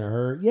me? It's gonna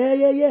hurt.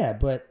 Yeah.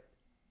 But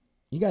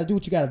you gotta do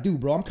what you gotta do,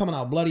 bro. I'm coming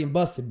out bloody and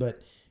busted, but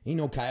ain't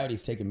no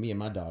coyotes taking me and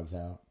my dogs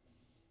out.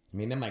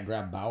 They might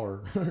grab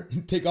Bauer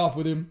and take off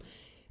with him.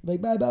 Like,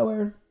 bye,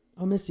 Bauer.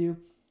 I'll miss you.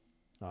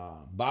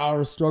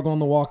 Bauer struggled on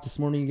the walk this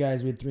morning, you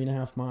guys. We had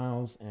 3.5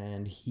 miles,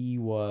 and he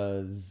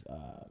was.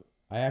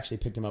 I actually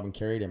picked him up and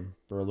carried him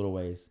for a little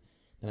ways.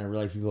 Then I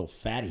realized he's a little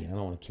fatty, and I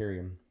don't want to carry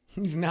him.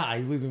 He's not.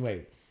 He's losing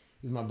weight.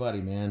 He's my buddy,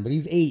 man. But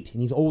he's 8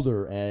 and he's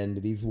older.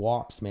 And these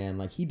walks, man,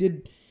 like he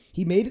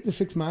made it the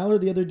 6 miler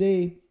the other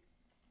day.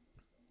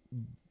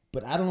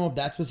 But I don't know if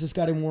that's what's just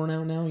got him worn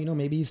out now.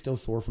 Maybe he's still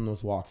sore from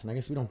those walks. And I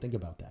guess we don't think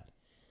about that.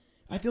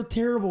 I feel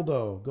terrible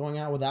though going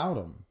out without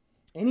him,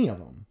 any of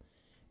them.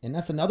 And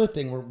that's another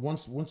thing where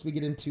once we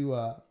get into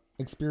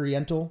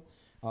experiential,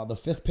 the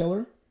 5th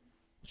pillar,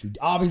 which we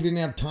obviously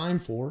didn't have time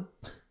for,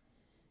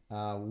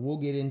 we'll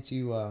get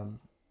into.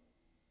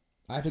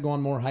 I have to go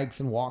on more hikes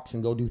and walks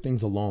and go do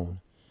things alone.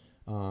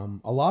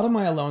 A lot of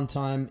my alone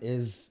time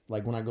is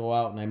like when I go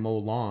out and I mow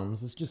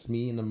lawns. It's just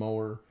me and the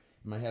mower,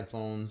 and my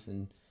headphones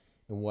and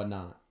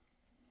whatnot.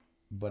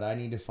 But I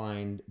need to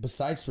find,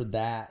 besides for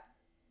that,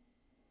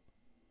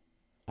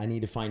 I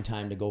need to find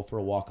time to go for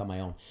a walk on my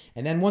own.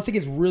 And then once it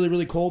gets really,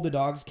 really cold, the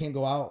dogs can't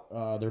go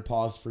out. Their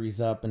paws freeze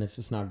up and it's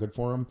just not good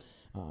for them.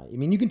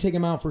 You can take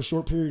them out for a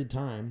short period of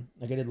time,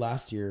 like I did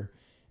last year,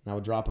 and I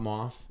would drop them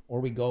off,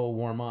 or we go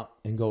warm up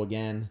and go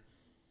again.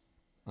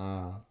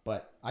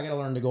 But I got to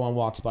learn to go on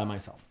walks by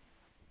myself.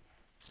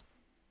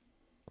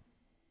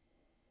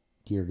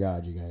 Dear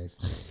God, you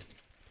guys.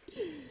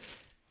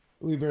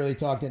 We barely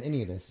talked in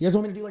any of this. You guys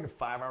want me to do like a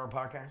 5-hour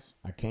podcast?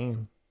 I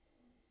can.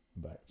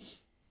 But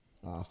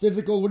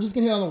physical, we're just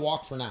going to hit on the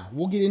walk for now.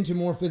 We'll get into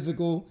more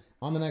physical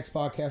on the next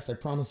podcast. I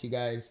promise you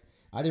guys.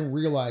 I didn't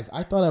realize.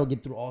 I thought I would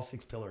get through all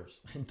 6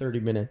 pillars in 30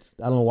 minutes.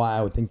 I don't know why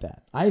I would think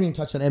that. I haven't even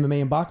touched on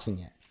MMA and boxing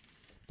yet.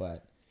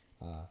 But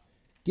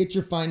get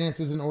your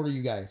finances in order,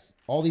 you guys.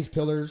 All these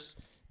pillars,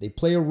 they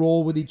play a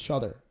role with each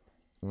other.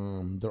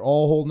 They're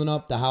all holding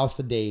up the house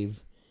of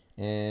Dave.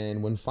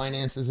 And when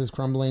finances is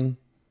crumbling,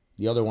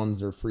 the other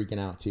ones are freaking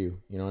out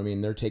too. You know what I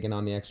mean? They're taking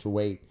on the extra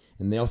weight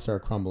and they'll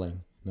start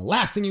crumbling. And the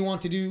last thing you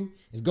want to do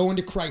is go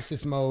into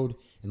crisis mode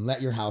and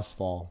let your house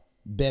fall.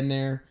 Been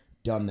there,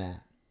 done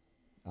that.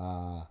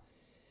 All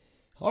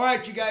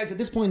right, you guys, at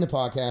this point in the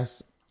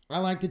podcast, I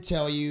like to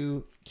tell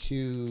you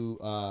to,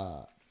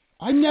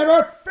 I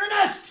never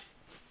finished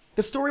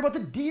the story about the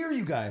deer,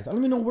 you guys. I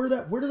don't even know where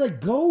did I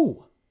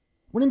go?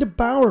 Went into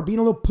Bauer being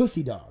a little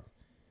pussy dog.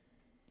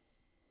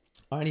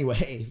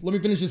 Anyway, let me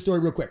finish this story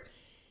real quick.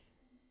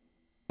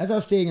 As I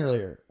was saying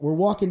earlier, we're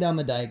walking down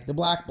the dike. The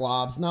black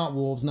blobs, not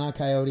wolves, not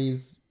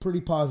coyotes.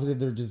 Pretty positive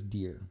they're just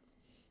deer.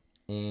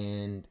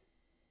 And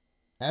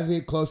as we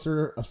get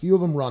closer, a few of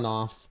them run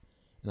off.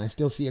 And I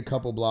still see a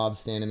couple blobs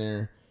standing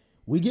there.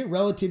 We get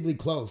relatively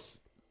close.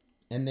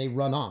 And they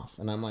run off.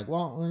 And I'm like,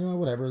 well,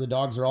 whatever. The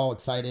dogs are all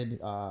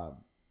excited.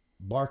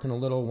 Barking a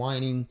little,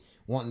 whining,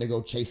 wanting to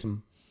go chase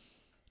them.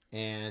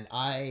 And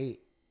it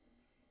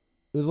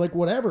was like,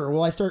 whatever.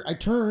 Well, I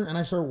turn and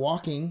I start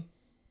walking.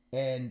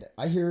 And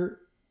I hear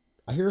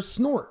a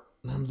snort.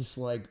 And I'm just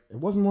like, it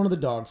wasn't one of the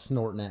dogs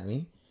snorting at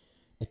me.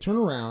 I turn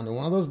around and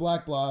one of those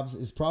black blobs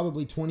is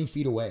probably 20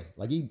 feet away.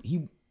 Like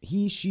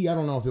she, I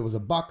don't know if it was a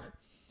buck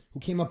who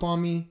came up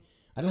on me.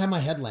 I don't have my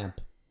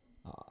headlamp.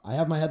 I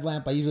have my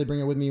headlamp. I usually bring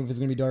it with me if it's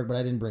going to be dark, but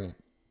I didn't bring it.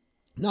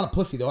 I'm not a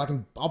pussy though.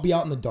 I'll be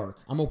out in the dark.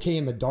 I'm okay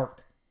in the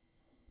dark.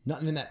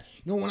 Nothing in that.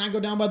 You know, when I go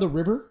down by the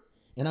river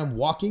and I'm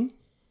walking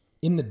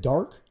in the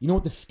dark, you know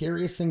what the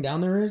scariest thing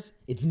down there is?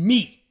 It's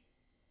me.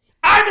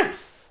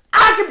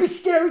 I can be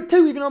scary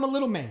too, even though I'm a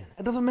little man.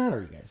 It doesn't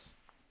matter, you guys.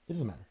 It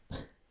doesn't matter.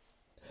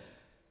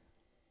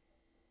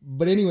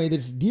 But anyway,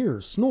 this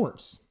deer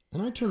snorts.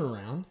 And I turn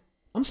around.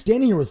 I'm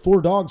standing here with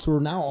 4 dogs who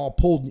are now all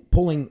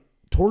pulling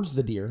towards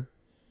the deer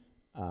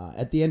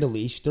at the end of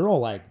leash. They're all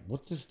like,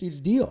 what's this dude's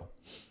deal?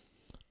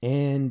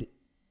 And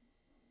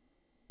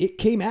it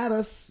came at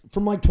us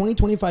from like 20,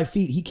 25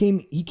 feet. He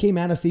came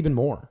at us even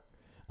more.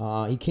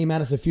 He came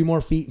at us a few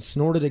more feet and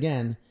snorted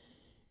again.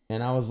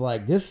 And I was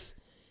like, this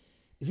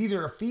is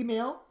either a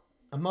female,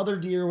 a mother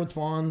deer with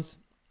fawns,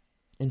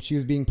 and she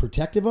was being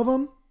protective of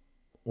them,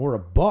 or a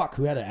buck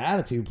who had an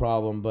attitude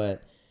problem.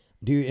 But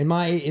dude, in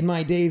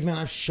my days, man,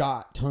 I've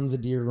shot tons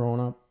of deer growing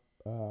up.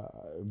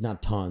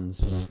 Not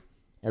tons.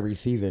 Every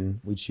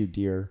season we'd shoot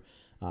deer.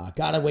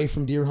 Got away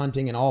from deer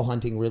hunting and all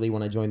hunting really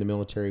when I joined the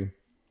military.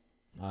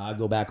 I'd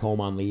go back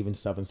home on leave and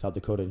stuff in South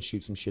Dakota and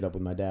shoot some shit up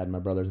with my dad and my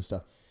brothers and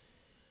stuff.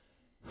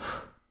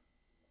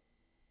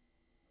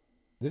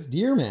 This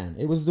deer, man,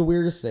 it was the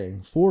weirdest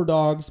thing. 4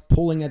 dogs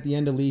pulling at the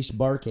end of leash,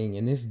 barking,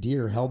 and this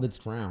deer held its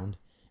ground.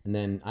 And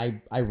then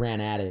I ran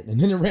at it, and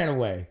then it ran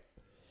away.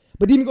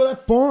 But didn't even go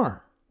that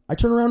far. I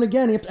turned around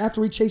again after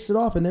we chased it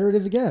off, and there it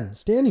is again,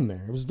 standing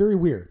there. It was very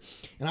weird.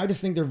 And I just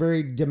think they're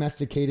very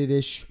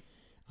domesticated-ish.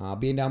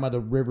 Being down by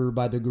the river,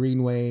 by the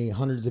greenway,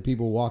 hundreds of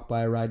people walk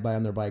by, ride by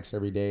on their bikes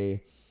every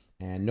day.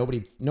 And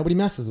nobody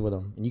messes with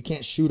them. And you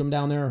can't shoot them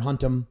down there or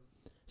hunt them.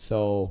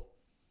 So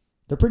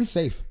they're pretty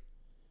safe.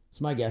 It's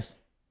my guess.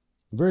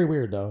 Very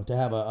weird, though, to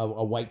have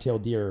a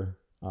white-tailed deer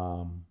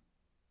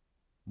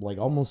like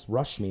almost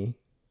rush me.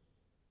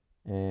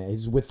 And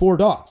he's with 4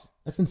 dogs.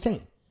 That's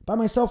insane. By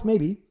myself,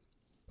 maybe.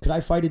 Could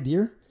I fight a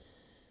deer?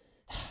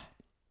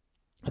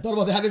 I thought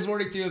about that this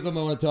morning, too. That's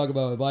something I want to talk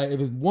about. If it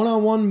was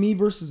one-on-one me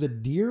versus a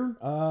deer,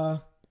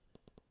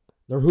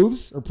 their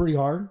hooves are pretty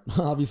hard.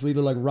 Obviously,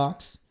 they're like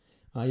rocks.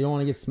 You don't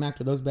want to get smacked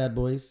with those bad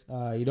boys.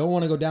 You don't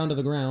want to go down to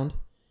the ground.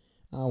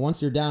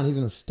 Once you're down, he's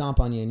going to stomp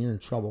on you and you're in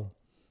trouble.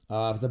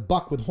 If it's a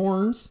buck with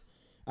horns,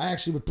 I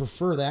actually would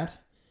prefer that.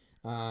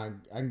 I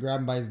can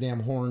grab him by his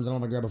damn horns. I don't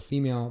want to grab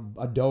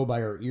a doe by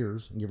her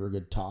ears and give her a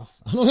good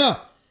toss. I don't know.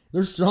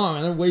 They're strong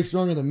and they're way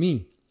stronger than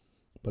me.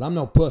 But I'm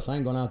no puss. I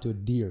ain't going out to a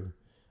deer.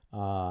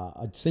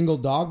 A single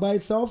dog by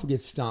itself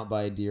gets stomped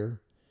by a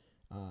deer.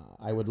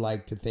 I would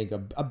like to think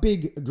a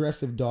big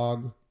aggressive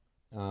dog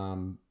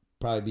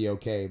probably be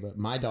okay. But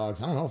my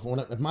dogs, I don't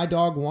know if my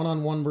dog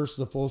one-on-one versus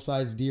a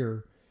full-size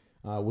deer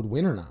would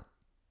win or not.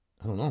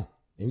 I don't know.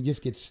 Maybe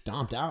just get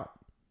stomped out.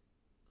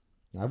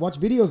 I watch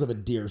videos of a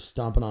deer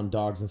stomping on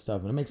dogs and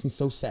stuff, and it makes me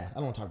so sad. I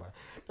don't want to talk about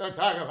it. Don't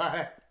talk about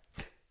it.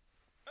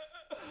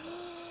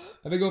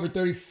 I've been going for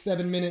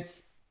 37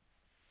 minutes,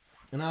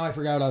 and now I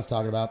forgot what I was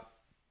talking about.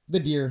 The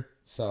deer.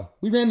 So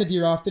we ran the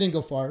deer off. They didn't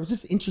go far. It was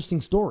just an interesting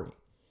story.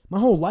 My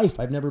whole life,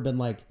 I've never been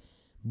like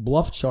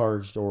bluff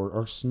charged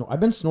or I've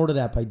been snorted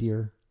at by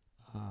deer.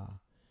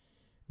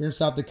 We're in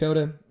South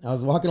Dakota. I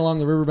was walking along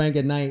the riverbank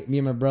at night. Me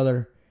and my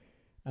brother,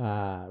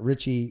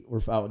 Richie,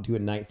 were out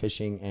doing night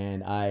fishing,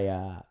 and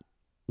I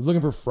was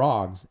looking for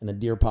frogs, and a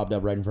deer popped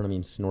up right in front of me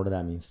and snorted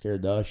at me.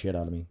 Scared the shit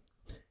out of me.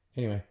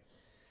 Anyway.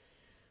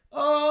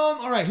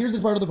 All right, here's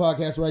the part of the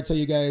podcast where I tell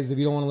you guys, if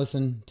you don't want to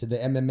listen to the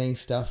MMA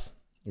stuff,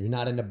 you're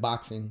not into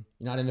boxing,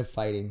 you're not into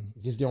fighting,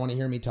 you just don't want to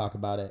hear me talk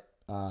about it,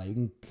 you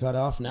can cut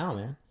off now,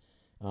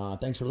 man.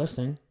 Thanks for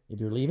listening. If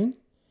you're leaving,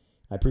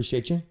 I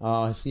appreciate you.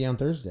 I'll see you on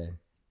Thursday.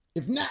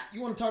 If not,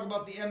 you want to talk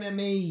about the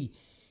MMA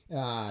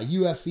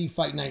UFC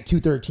Fight Night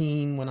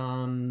 213 went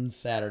on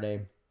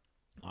Saturday.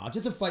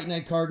 Just a fight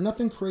night card,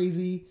 nothing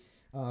crazy.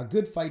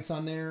 Good fights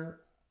on there.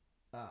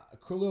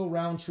 Khalil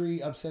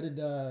Roundtree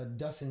upsetted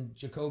Dustin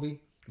Jacoby,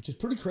 which is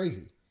pretty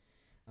crazy.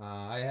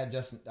 I had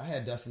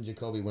Dustin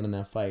Jacoby winning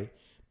that fight,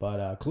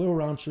 but Khalil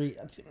Roundtree,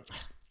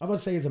 I'm gonna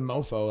say, is a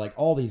mofo. Like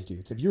all these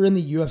dudes, if you're in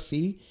the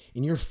UFC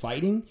and you're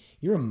fighting,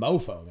 you're a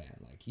mofo, man.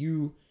 Like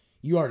you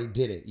already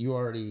did it.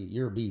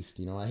 You're a beast.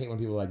 You know, I hate when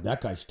people are like,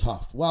 that guy's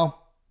tough.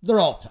 Well, they're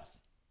all tough.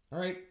 All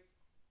right.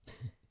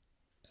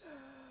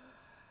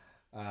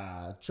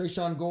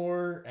 Tresean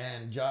Gore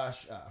and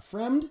Josh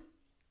Fremd.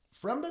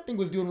 Fremd, I think,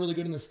 was doing really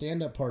good in the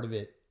stand-up part of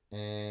it.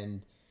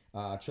 And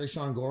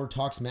Tresean Gore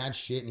talks mad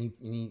shit,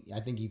 and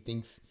I think he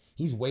thinks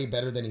he's way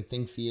better than he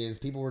thinks he is.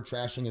 People were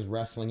trashing his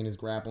wrestling and his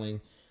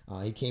grappling.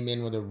 He came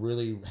in with a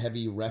really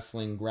heavy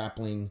wrestling,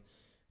 grappling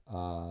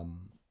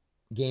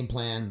game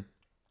plan.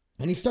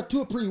 And he stuck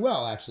to it pretty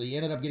well, actually. He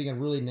ended up getting a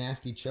really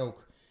nasty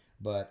choke.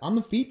 But on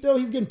the feet, though,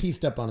 he's getting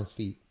pieced up on his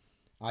feet,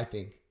 I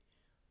think.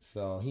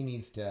 So he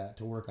needs to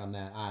work on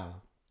that. I don't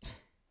know.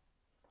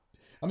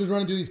 I'm just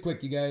running through these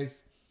quick, you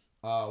guys.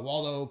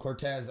 Waldo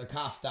Cortez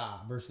Acosta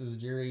versus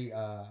Jared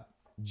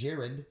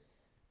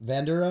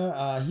Vandera.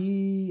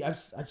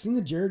 I've seen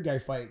the Jared guy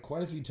fight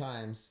quite a few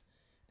times,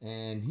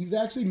 and he's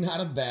actually not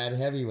a bad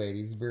heavyweight.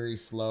 He's very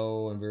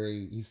slow and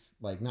he's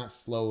like not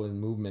slow in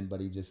movement,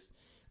 but he just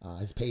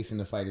his pace in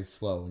the fight is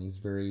slow, and he's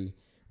very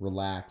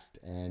relaxed,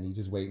 and he's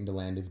just waiting to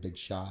land his big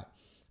shot.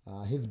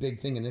 His big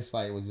thing in this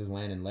fight was just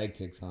landing leg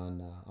kicks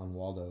on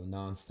Waldo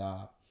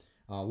nonstop.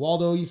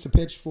 Waldo used to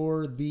pitch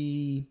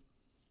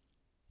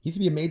he used to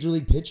be a major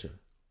league pitcher,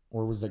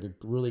 or was like a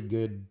really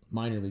good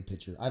minor league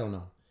pitcher. I don't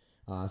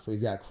know. So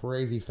he's got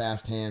crazy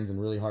fast hands and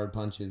really hard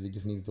punches. He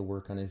just needs to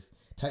work on his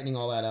tightening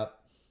all that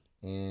up,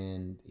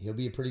 and he'll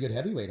be a pretty good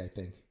heavyweight, I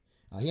think.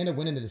 He ended up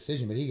winning the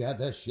decision, but he got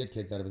the shit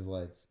kicked out of his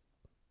legs.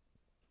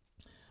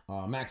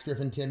 Max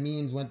Griffin, Tim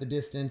Means went the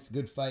distance.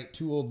 Good fight.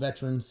 Two old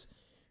veterans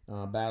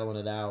battling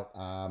it out.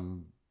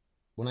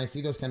 When I see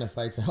those kind of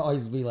fights, I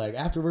always be like,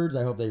 afterwards,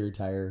 I hope they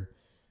retire.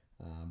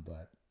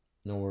 But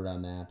no word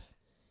on that.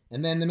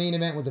 And then the main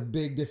event was a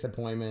big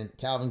disappointment.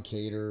 Calvin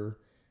Kattar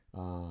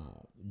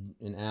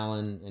and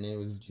Allen, and it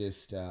was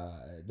just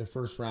the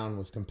first round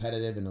was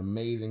competitive and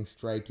amazing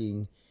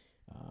striking.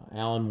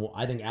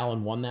 I think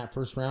Allen won that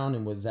first round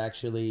and was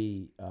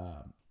actually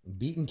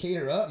beating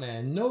Kattar up,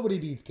 man. Nobody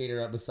beats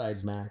Kattar up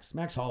besides Max.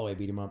 Max Holloway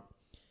beat him up.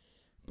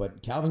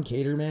 But Calvin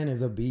Kattar, man,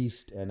 is a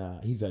beast,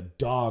 and he's a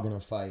dog in a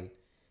fight.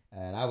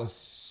 And I was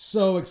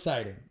so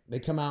excited. They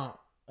come out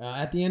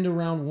at the end of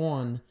round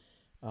one.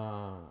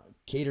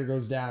 Kattar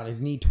goes down, his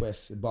knee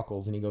twists, it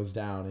buckles, and he goes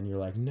down, and you're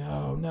like,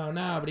 no.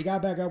 But he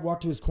got back up,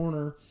 walked to his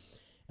corner,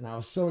 and I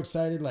was so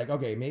excited, like,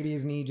 okay, maybe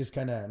his knee just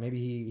kind of, maybe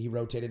he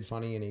rotated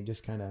funny, and he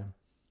just kind of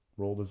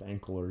rolled his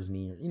ankle or his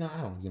knee. Or,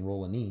 I don't even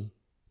roll a knee.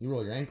 You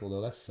roll your ankle,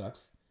 though, that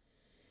sucks.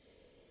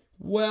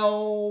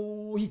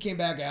 Well, he came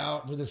back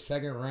out for the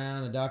second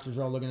round. The doctors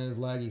were all looking at his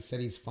leg. He said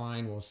he's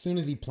fine. Well, as soon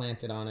as he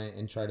planted on it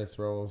and tried to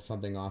throw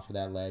something off of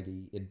that leg,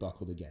 it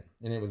buckled again,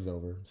 and it was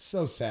over.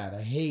 So sad.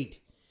 I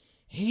hate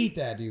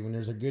that, dude, when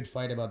there's a good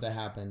fight about to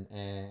happen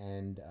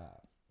and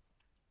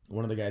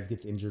one of the guys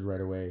gets injured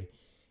right away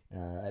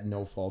at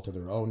no fault of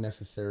their own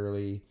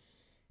necessarily.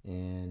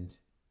 And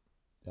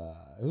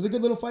it was a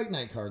good little fight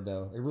night card,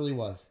 though. It really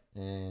was.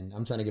 And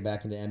I'm trying to get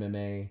back into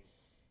MMA.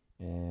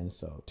 And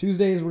so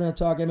Tuesdays, we're going to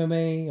talk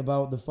MMA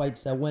about the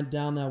fights that went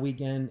down that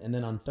weekend. And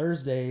then on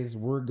Thursdays,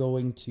 we're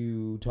going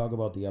to talk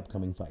about the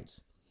upcoming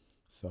fights.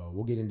 So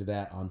we'll get into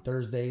that on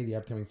Thursday, the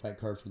upcoming fight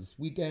card for this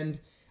weekend.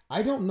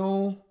 I don't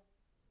know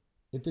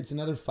if it's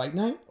another fight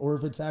night or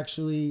if it's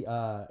actually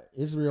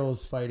Israel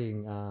is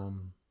fighting.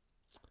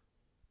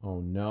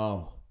 Oh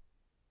no,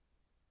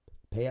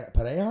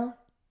 Pereira?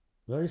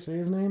 Did I say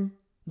his name?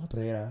 Not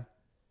Pereira.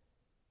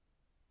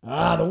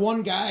 The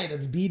one guy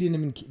that's beating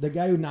him, the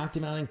guy who knocked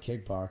him out in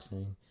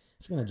kickboxing.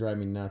 It's gonna drive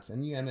me nuts.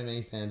 And you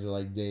MMA fans are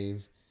like,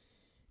 Dave,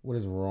 what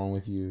is wrong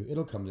with you?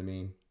 It'll come to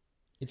me.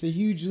 It's a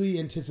hugely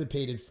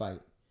anticipated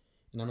fight,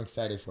 and I'm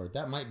excited for it.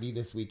 That might be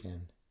this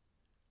weekend.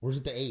 Or is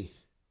it the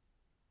 8th?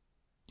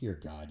 Dear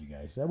God, you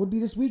guys. That would be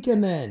this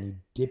weekend then, you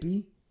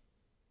dippy.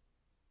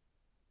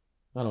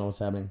 I don't know what's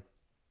happening.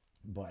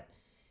 But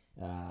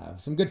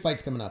some good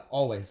fights coming up.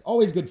 Always.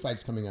 Always good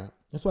fights coming up.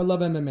 That's why I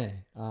love MMA.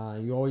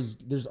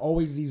 There's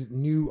always these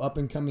new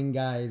up-and-coming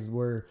guys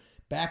where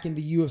back in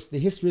the UFC, the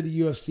history of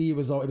the UFC, it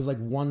was like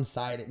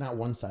one-sided, not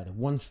one-sided,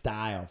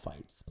 one-style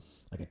fights.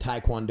 Like a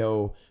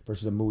Taekwondo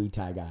versus a Muay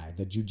Thai guy.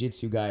 The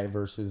Jiu-Jitsu guy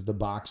versus the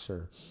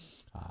boxer.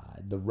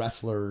 The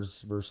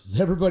wrestlers versus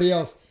everybody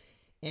else.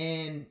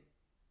 And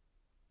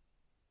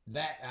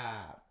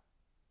that,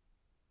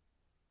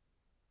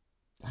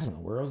 I don't know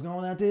where I was going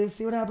with that, Dave.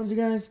 See what happens, you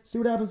guys? See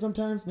what happens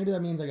sometimes? Maybe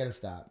that means I got to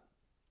stop.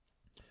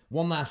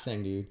 One last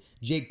thing, dude.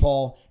 Jake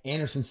Paul,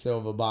 Anderson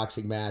Silva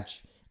boxing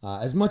match.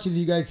 As much as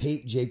you guys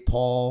hate Jake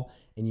Paul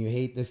and you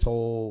hate this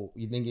whole,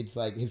 you think it's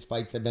like his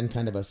fights have been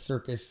kind of a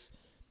circus,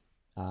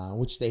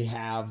 which they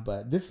have.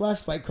 But this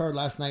last fight card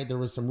last night, there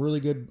was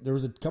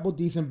a couple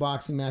decent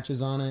boxing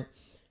matches on it.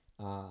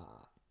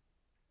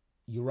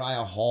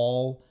 Uriah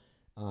Hall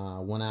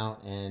went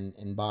out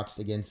and boxed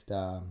against,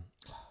 I'm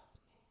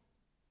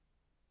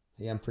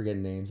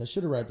forgetting names. I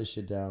should have written this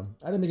shit down.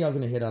 I didn't think I was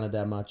going to hit on it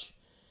that much.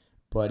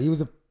 But he was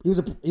an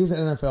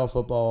NFL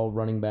football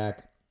running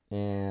back.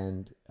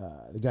 And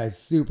the guy's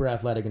super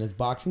athletic, and his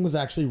boxing was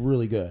actually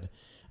really good.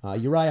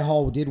 Uriah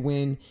Hall did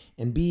win,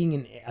 and being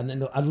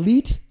an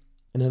elite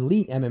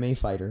MMA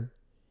fighter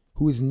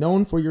who is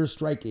known for your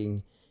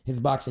striking, his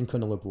boxing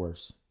couldn't have looked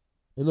worse.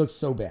 It looks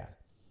so bad.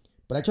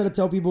 But I try to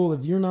tell people,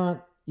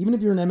 even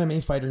if you're an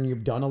MMA fighter and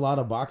you've done a lot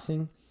of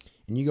boxing,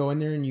 and you go in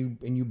there and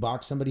you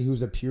box somebody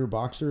who's a pure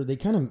boxer,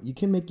 you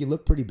can make you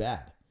look pretty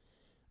bad.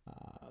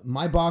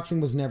 My boxing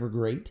was never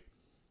great.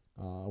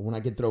 When I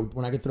could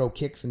throw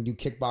kicks and do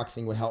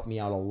kickboxing would help me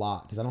out a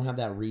lot because I don't have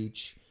that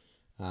reach,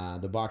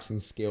 the boxing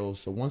skills.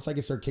 So once I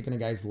could start kicking a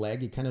guy's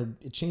leg,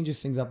 it changes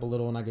things up a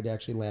little, and I could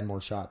actually land more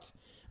shots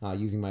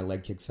using my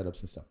leg kick setups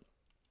and stuff,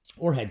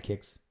 or head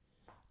kicks,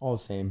 all the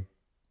same.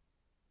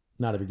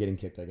 Not if you're getting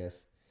kicked, I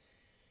guess.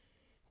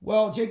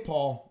 Well, Jake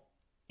Paul,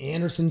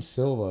 Anderson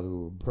Silva,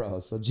 bro.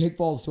 So Jake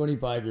Paul's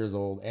 25 years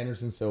old.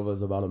 Anderson Silva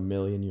is about 1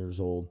 million years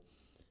old.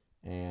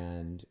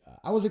 And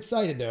I was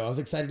excited, though. I was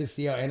excited to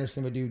see how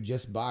Anderson would do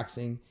just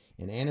boxing.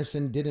 And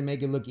Anderson didn't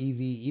make it look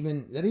easy.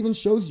 That even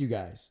shows you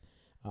guys.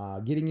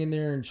 Getting in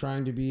there and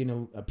trying to be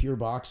a pure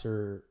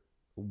boxer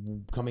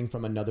coming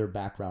from another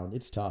background.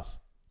 It's tough.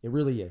 It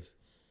really is.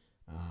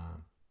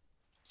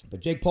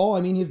 But Jake Paul,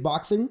 his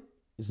boxing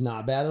is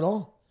not bad at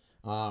all.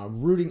 I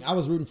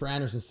was rooting for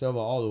Anderson Silva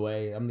all the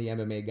way. I'm the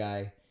MMA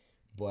guy.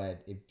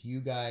 But if you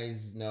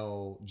guys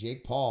know,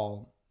 Jake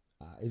Paul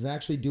is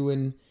actually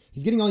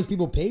he's getting all these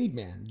people paid,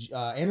 man.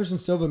 Anderson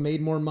Silva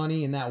made more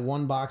money in that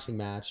one boxing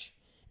match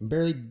and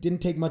barely didn't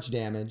take much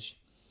damage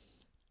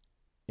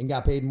and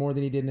got paid more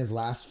than he did in his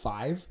last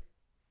 5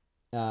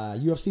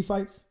 UFC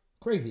fights.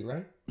 Crazy,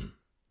 right?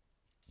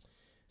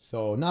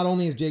 So not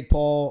only is Jake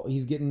Paul,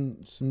 he's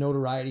getting some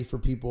notoriety for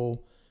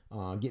people,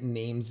 getting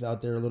names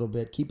out there a little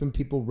bit, keeping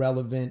people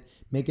relevant,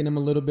 making them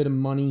a little bit of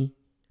money.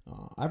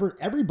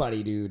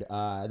 Everybody, dude,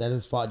 that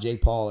has fought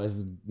Jake Paul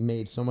has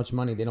made so much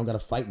money they don't got to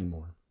fight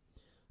anymore.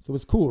 So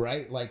it's cool,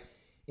 right? Like,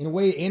 in a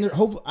way,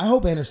 I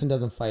hope Anderson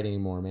doesn't fight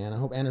anymore, man. I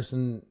hope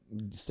Anderson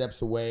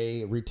steps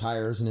away,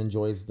 retires, and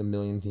enjoys the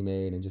millions he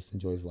made and just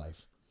enjoys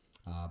life.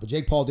 But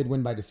Jake Paul did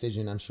win by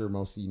decision. I'm sure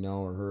most of you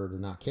know or heard or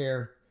not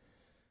care.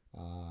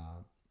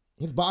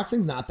 His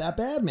boxing's not that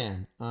bad,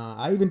 man.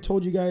 I even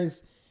told you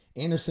guys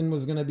Anderson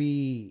was going to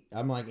be...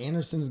 I'm like,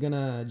 Anderson's going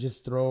to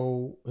just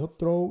throw...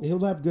 He'll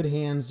have good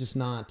hands, just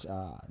not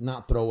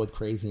throw with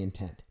crazy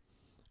intent.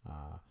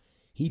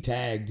 He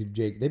tagged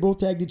Jake. They both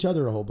tagged each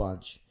other a whole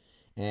bunch.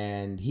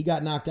 And he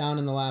got knocked down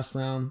in the last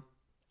round.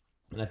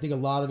 And I think a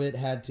lot of it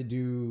had to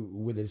do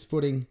with his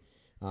footing.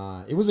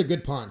 It was a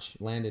good punch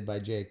landed by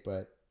Jake,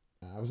 but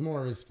it was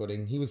more of his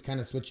footing. He was kind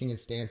of switching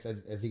his stance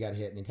as he got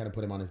hit, and he kind of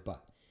put him on his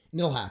butt.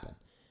 And it'll happen.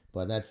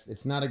 But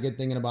it's not a good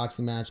thing in a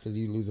boxing match because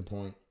you lose a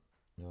point.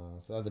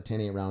 So that was a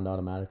 10-8 round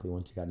automatically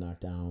once he got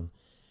knocked down.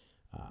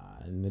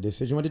 And the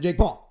decision went to Jake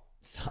Paul.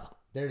 So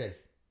there it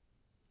is.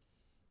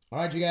 All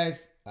right, you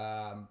guys.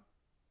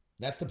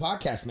 That's the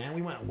podcast, man.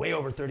 We went way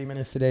over 30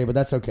 minutes today, but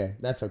that's okay.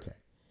 That's okay.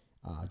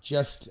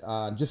 Just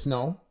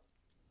know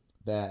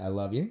that I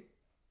love you.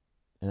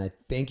 And I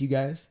thank you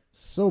guys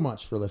so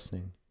much for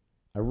listening.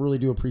 I really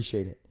do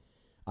appreciate it.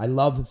 I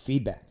love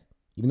feedback,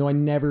 even though I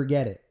never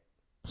get it.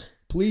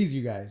 Please,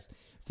 you guys,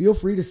 feel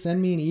free to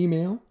send me an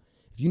email.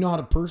 If you know how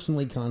to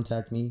personally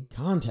contact me,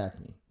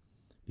 contact me.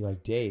 Be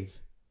like, Dave,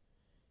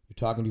 you're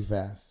talking too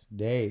fast.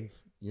 Dave,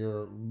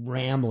 you're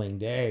rambling.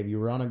 Dave, you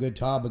were on a good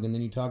topic, and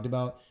then you talked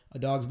about a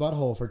dog's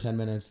butthole for 10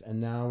 minutes,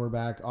 and now we're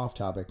back off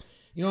topic.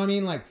 You know what I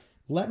mean? Like,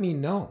 let me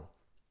know.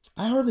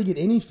 I hardly get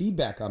any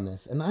feedback on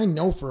this, and I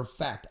know for a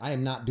fact I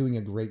am not doing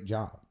a great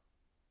job.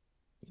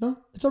 You know,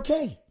 it's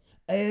okay.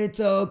 It's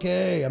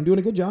okay. I'm doing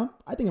a good job.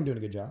 I think I'm doing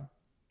a good job.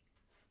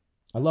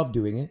 I love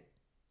doing it.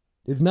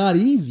 It's not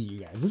easy, you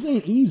guys. This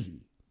ain't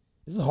easy.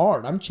 This is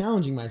hard. I'm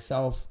challenging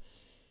myself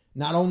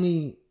not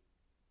only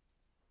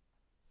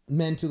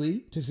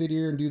mentally to sit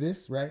here and do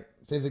this, right?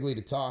 Physically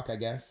to talk, I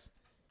guess.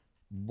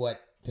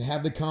 But to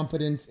have the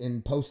confidence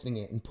in posting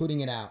it and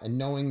putting it out and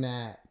knowing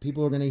that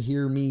people are going to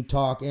hear me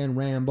talk and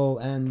ramble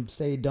and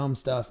say dumb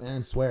stuff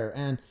and swear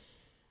and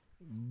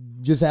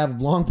just have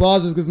long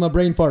pauses because my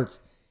brain farts.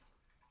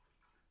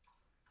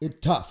 It's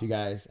tough, you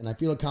guys, and I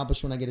feel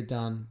accomplished when I get it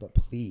done, but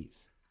please.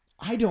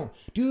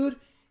 Dude,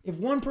 if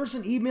one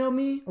person emailed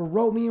me or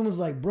wrote me and was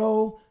like,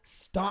 bro,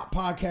 stop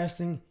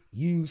podcasting,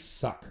 you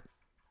suck.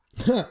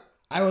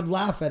 I would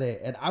laugh at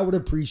it and I would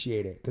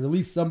appreciate it because at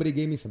least somebody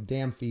gave me some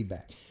damn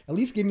feedback. At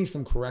least give me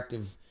some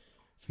corrective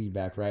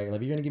feedback, right? Like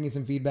if you're going to give me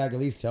some feedback, at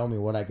least tell me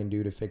what I can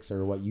do to fix it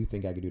or what you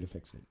think I can do to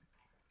fix it.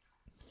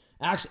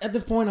 Actually, at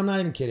this point, I'm not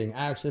even kidding.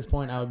 Actually, at this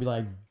point, I would be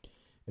like,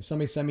 if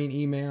somebody sent me an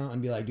email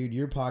and be like, dude,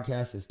 your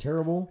podcast is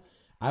terrible,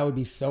 I would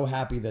be so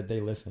happy that they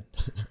listened.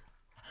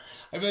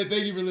 I'd be like,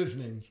 thank you for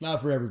listening. It's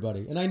not for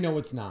everybody. And I know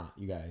it's not,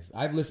 you guys.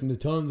 I've listened to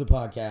tons of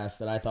podcasts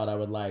that I thought I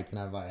would like, and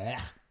I was like,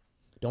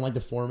 don't like the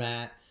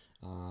format,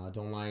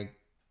 don't like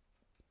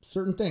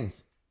certain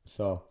things.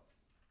 So,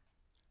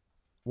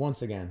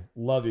 once again,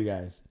 love you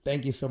guys.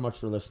 Thank you so much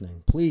for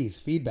listening. Please,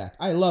 feedback.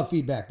 I love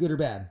feedback, good or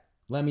bad.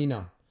 Let me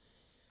know.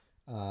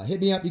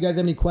 Hit me up. You guys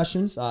have any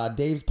questions?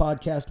 Dave's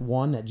Podcast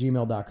 1 at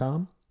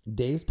gmail.com.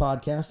 Dave's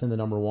Podcast and the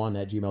number 1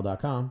 at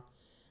gmail.com.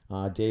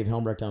 Dave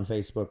Helmbrecht on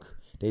Facebook.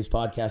 Dave's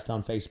Podcast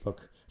on Facebook.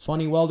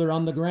 Funny Welder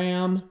on the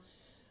gram.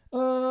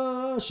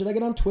 Should I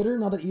get on Twitter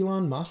now that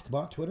Elon Musk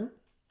bought Twitter?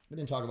 We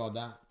didn't talk about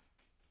that.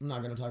 I'm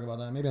not going to talk about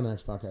that. Maybe on the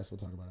next podcast we'll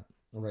talk about it.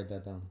 I'll write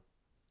that down.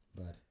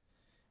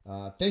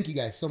 But thank you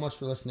guys so much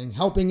for listening.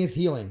 Helping is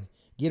healing.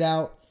 Get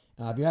out.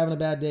 If you're having a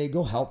bad day,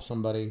 go help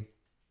somebody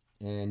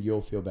and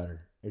you'll feel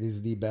better. It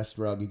is the best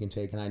drug you can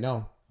take, and I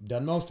know. I've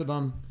done most of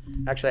them.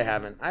 Actually, I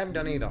haven't. I haven't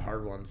done any of the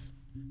hard ones.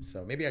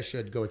 So maybe I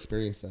should go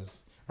experience those.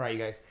 All right, you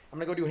guys. I'm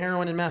going to go do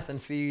heroin and meth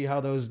and see how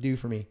those do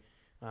for me.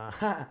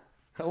 I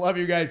love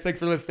you guys. Thanks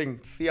for listening.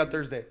 See you on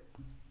Thursday.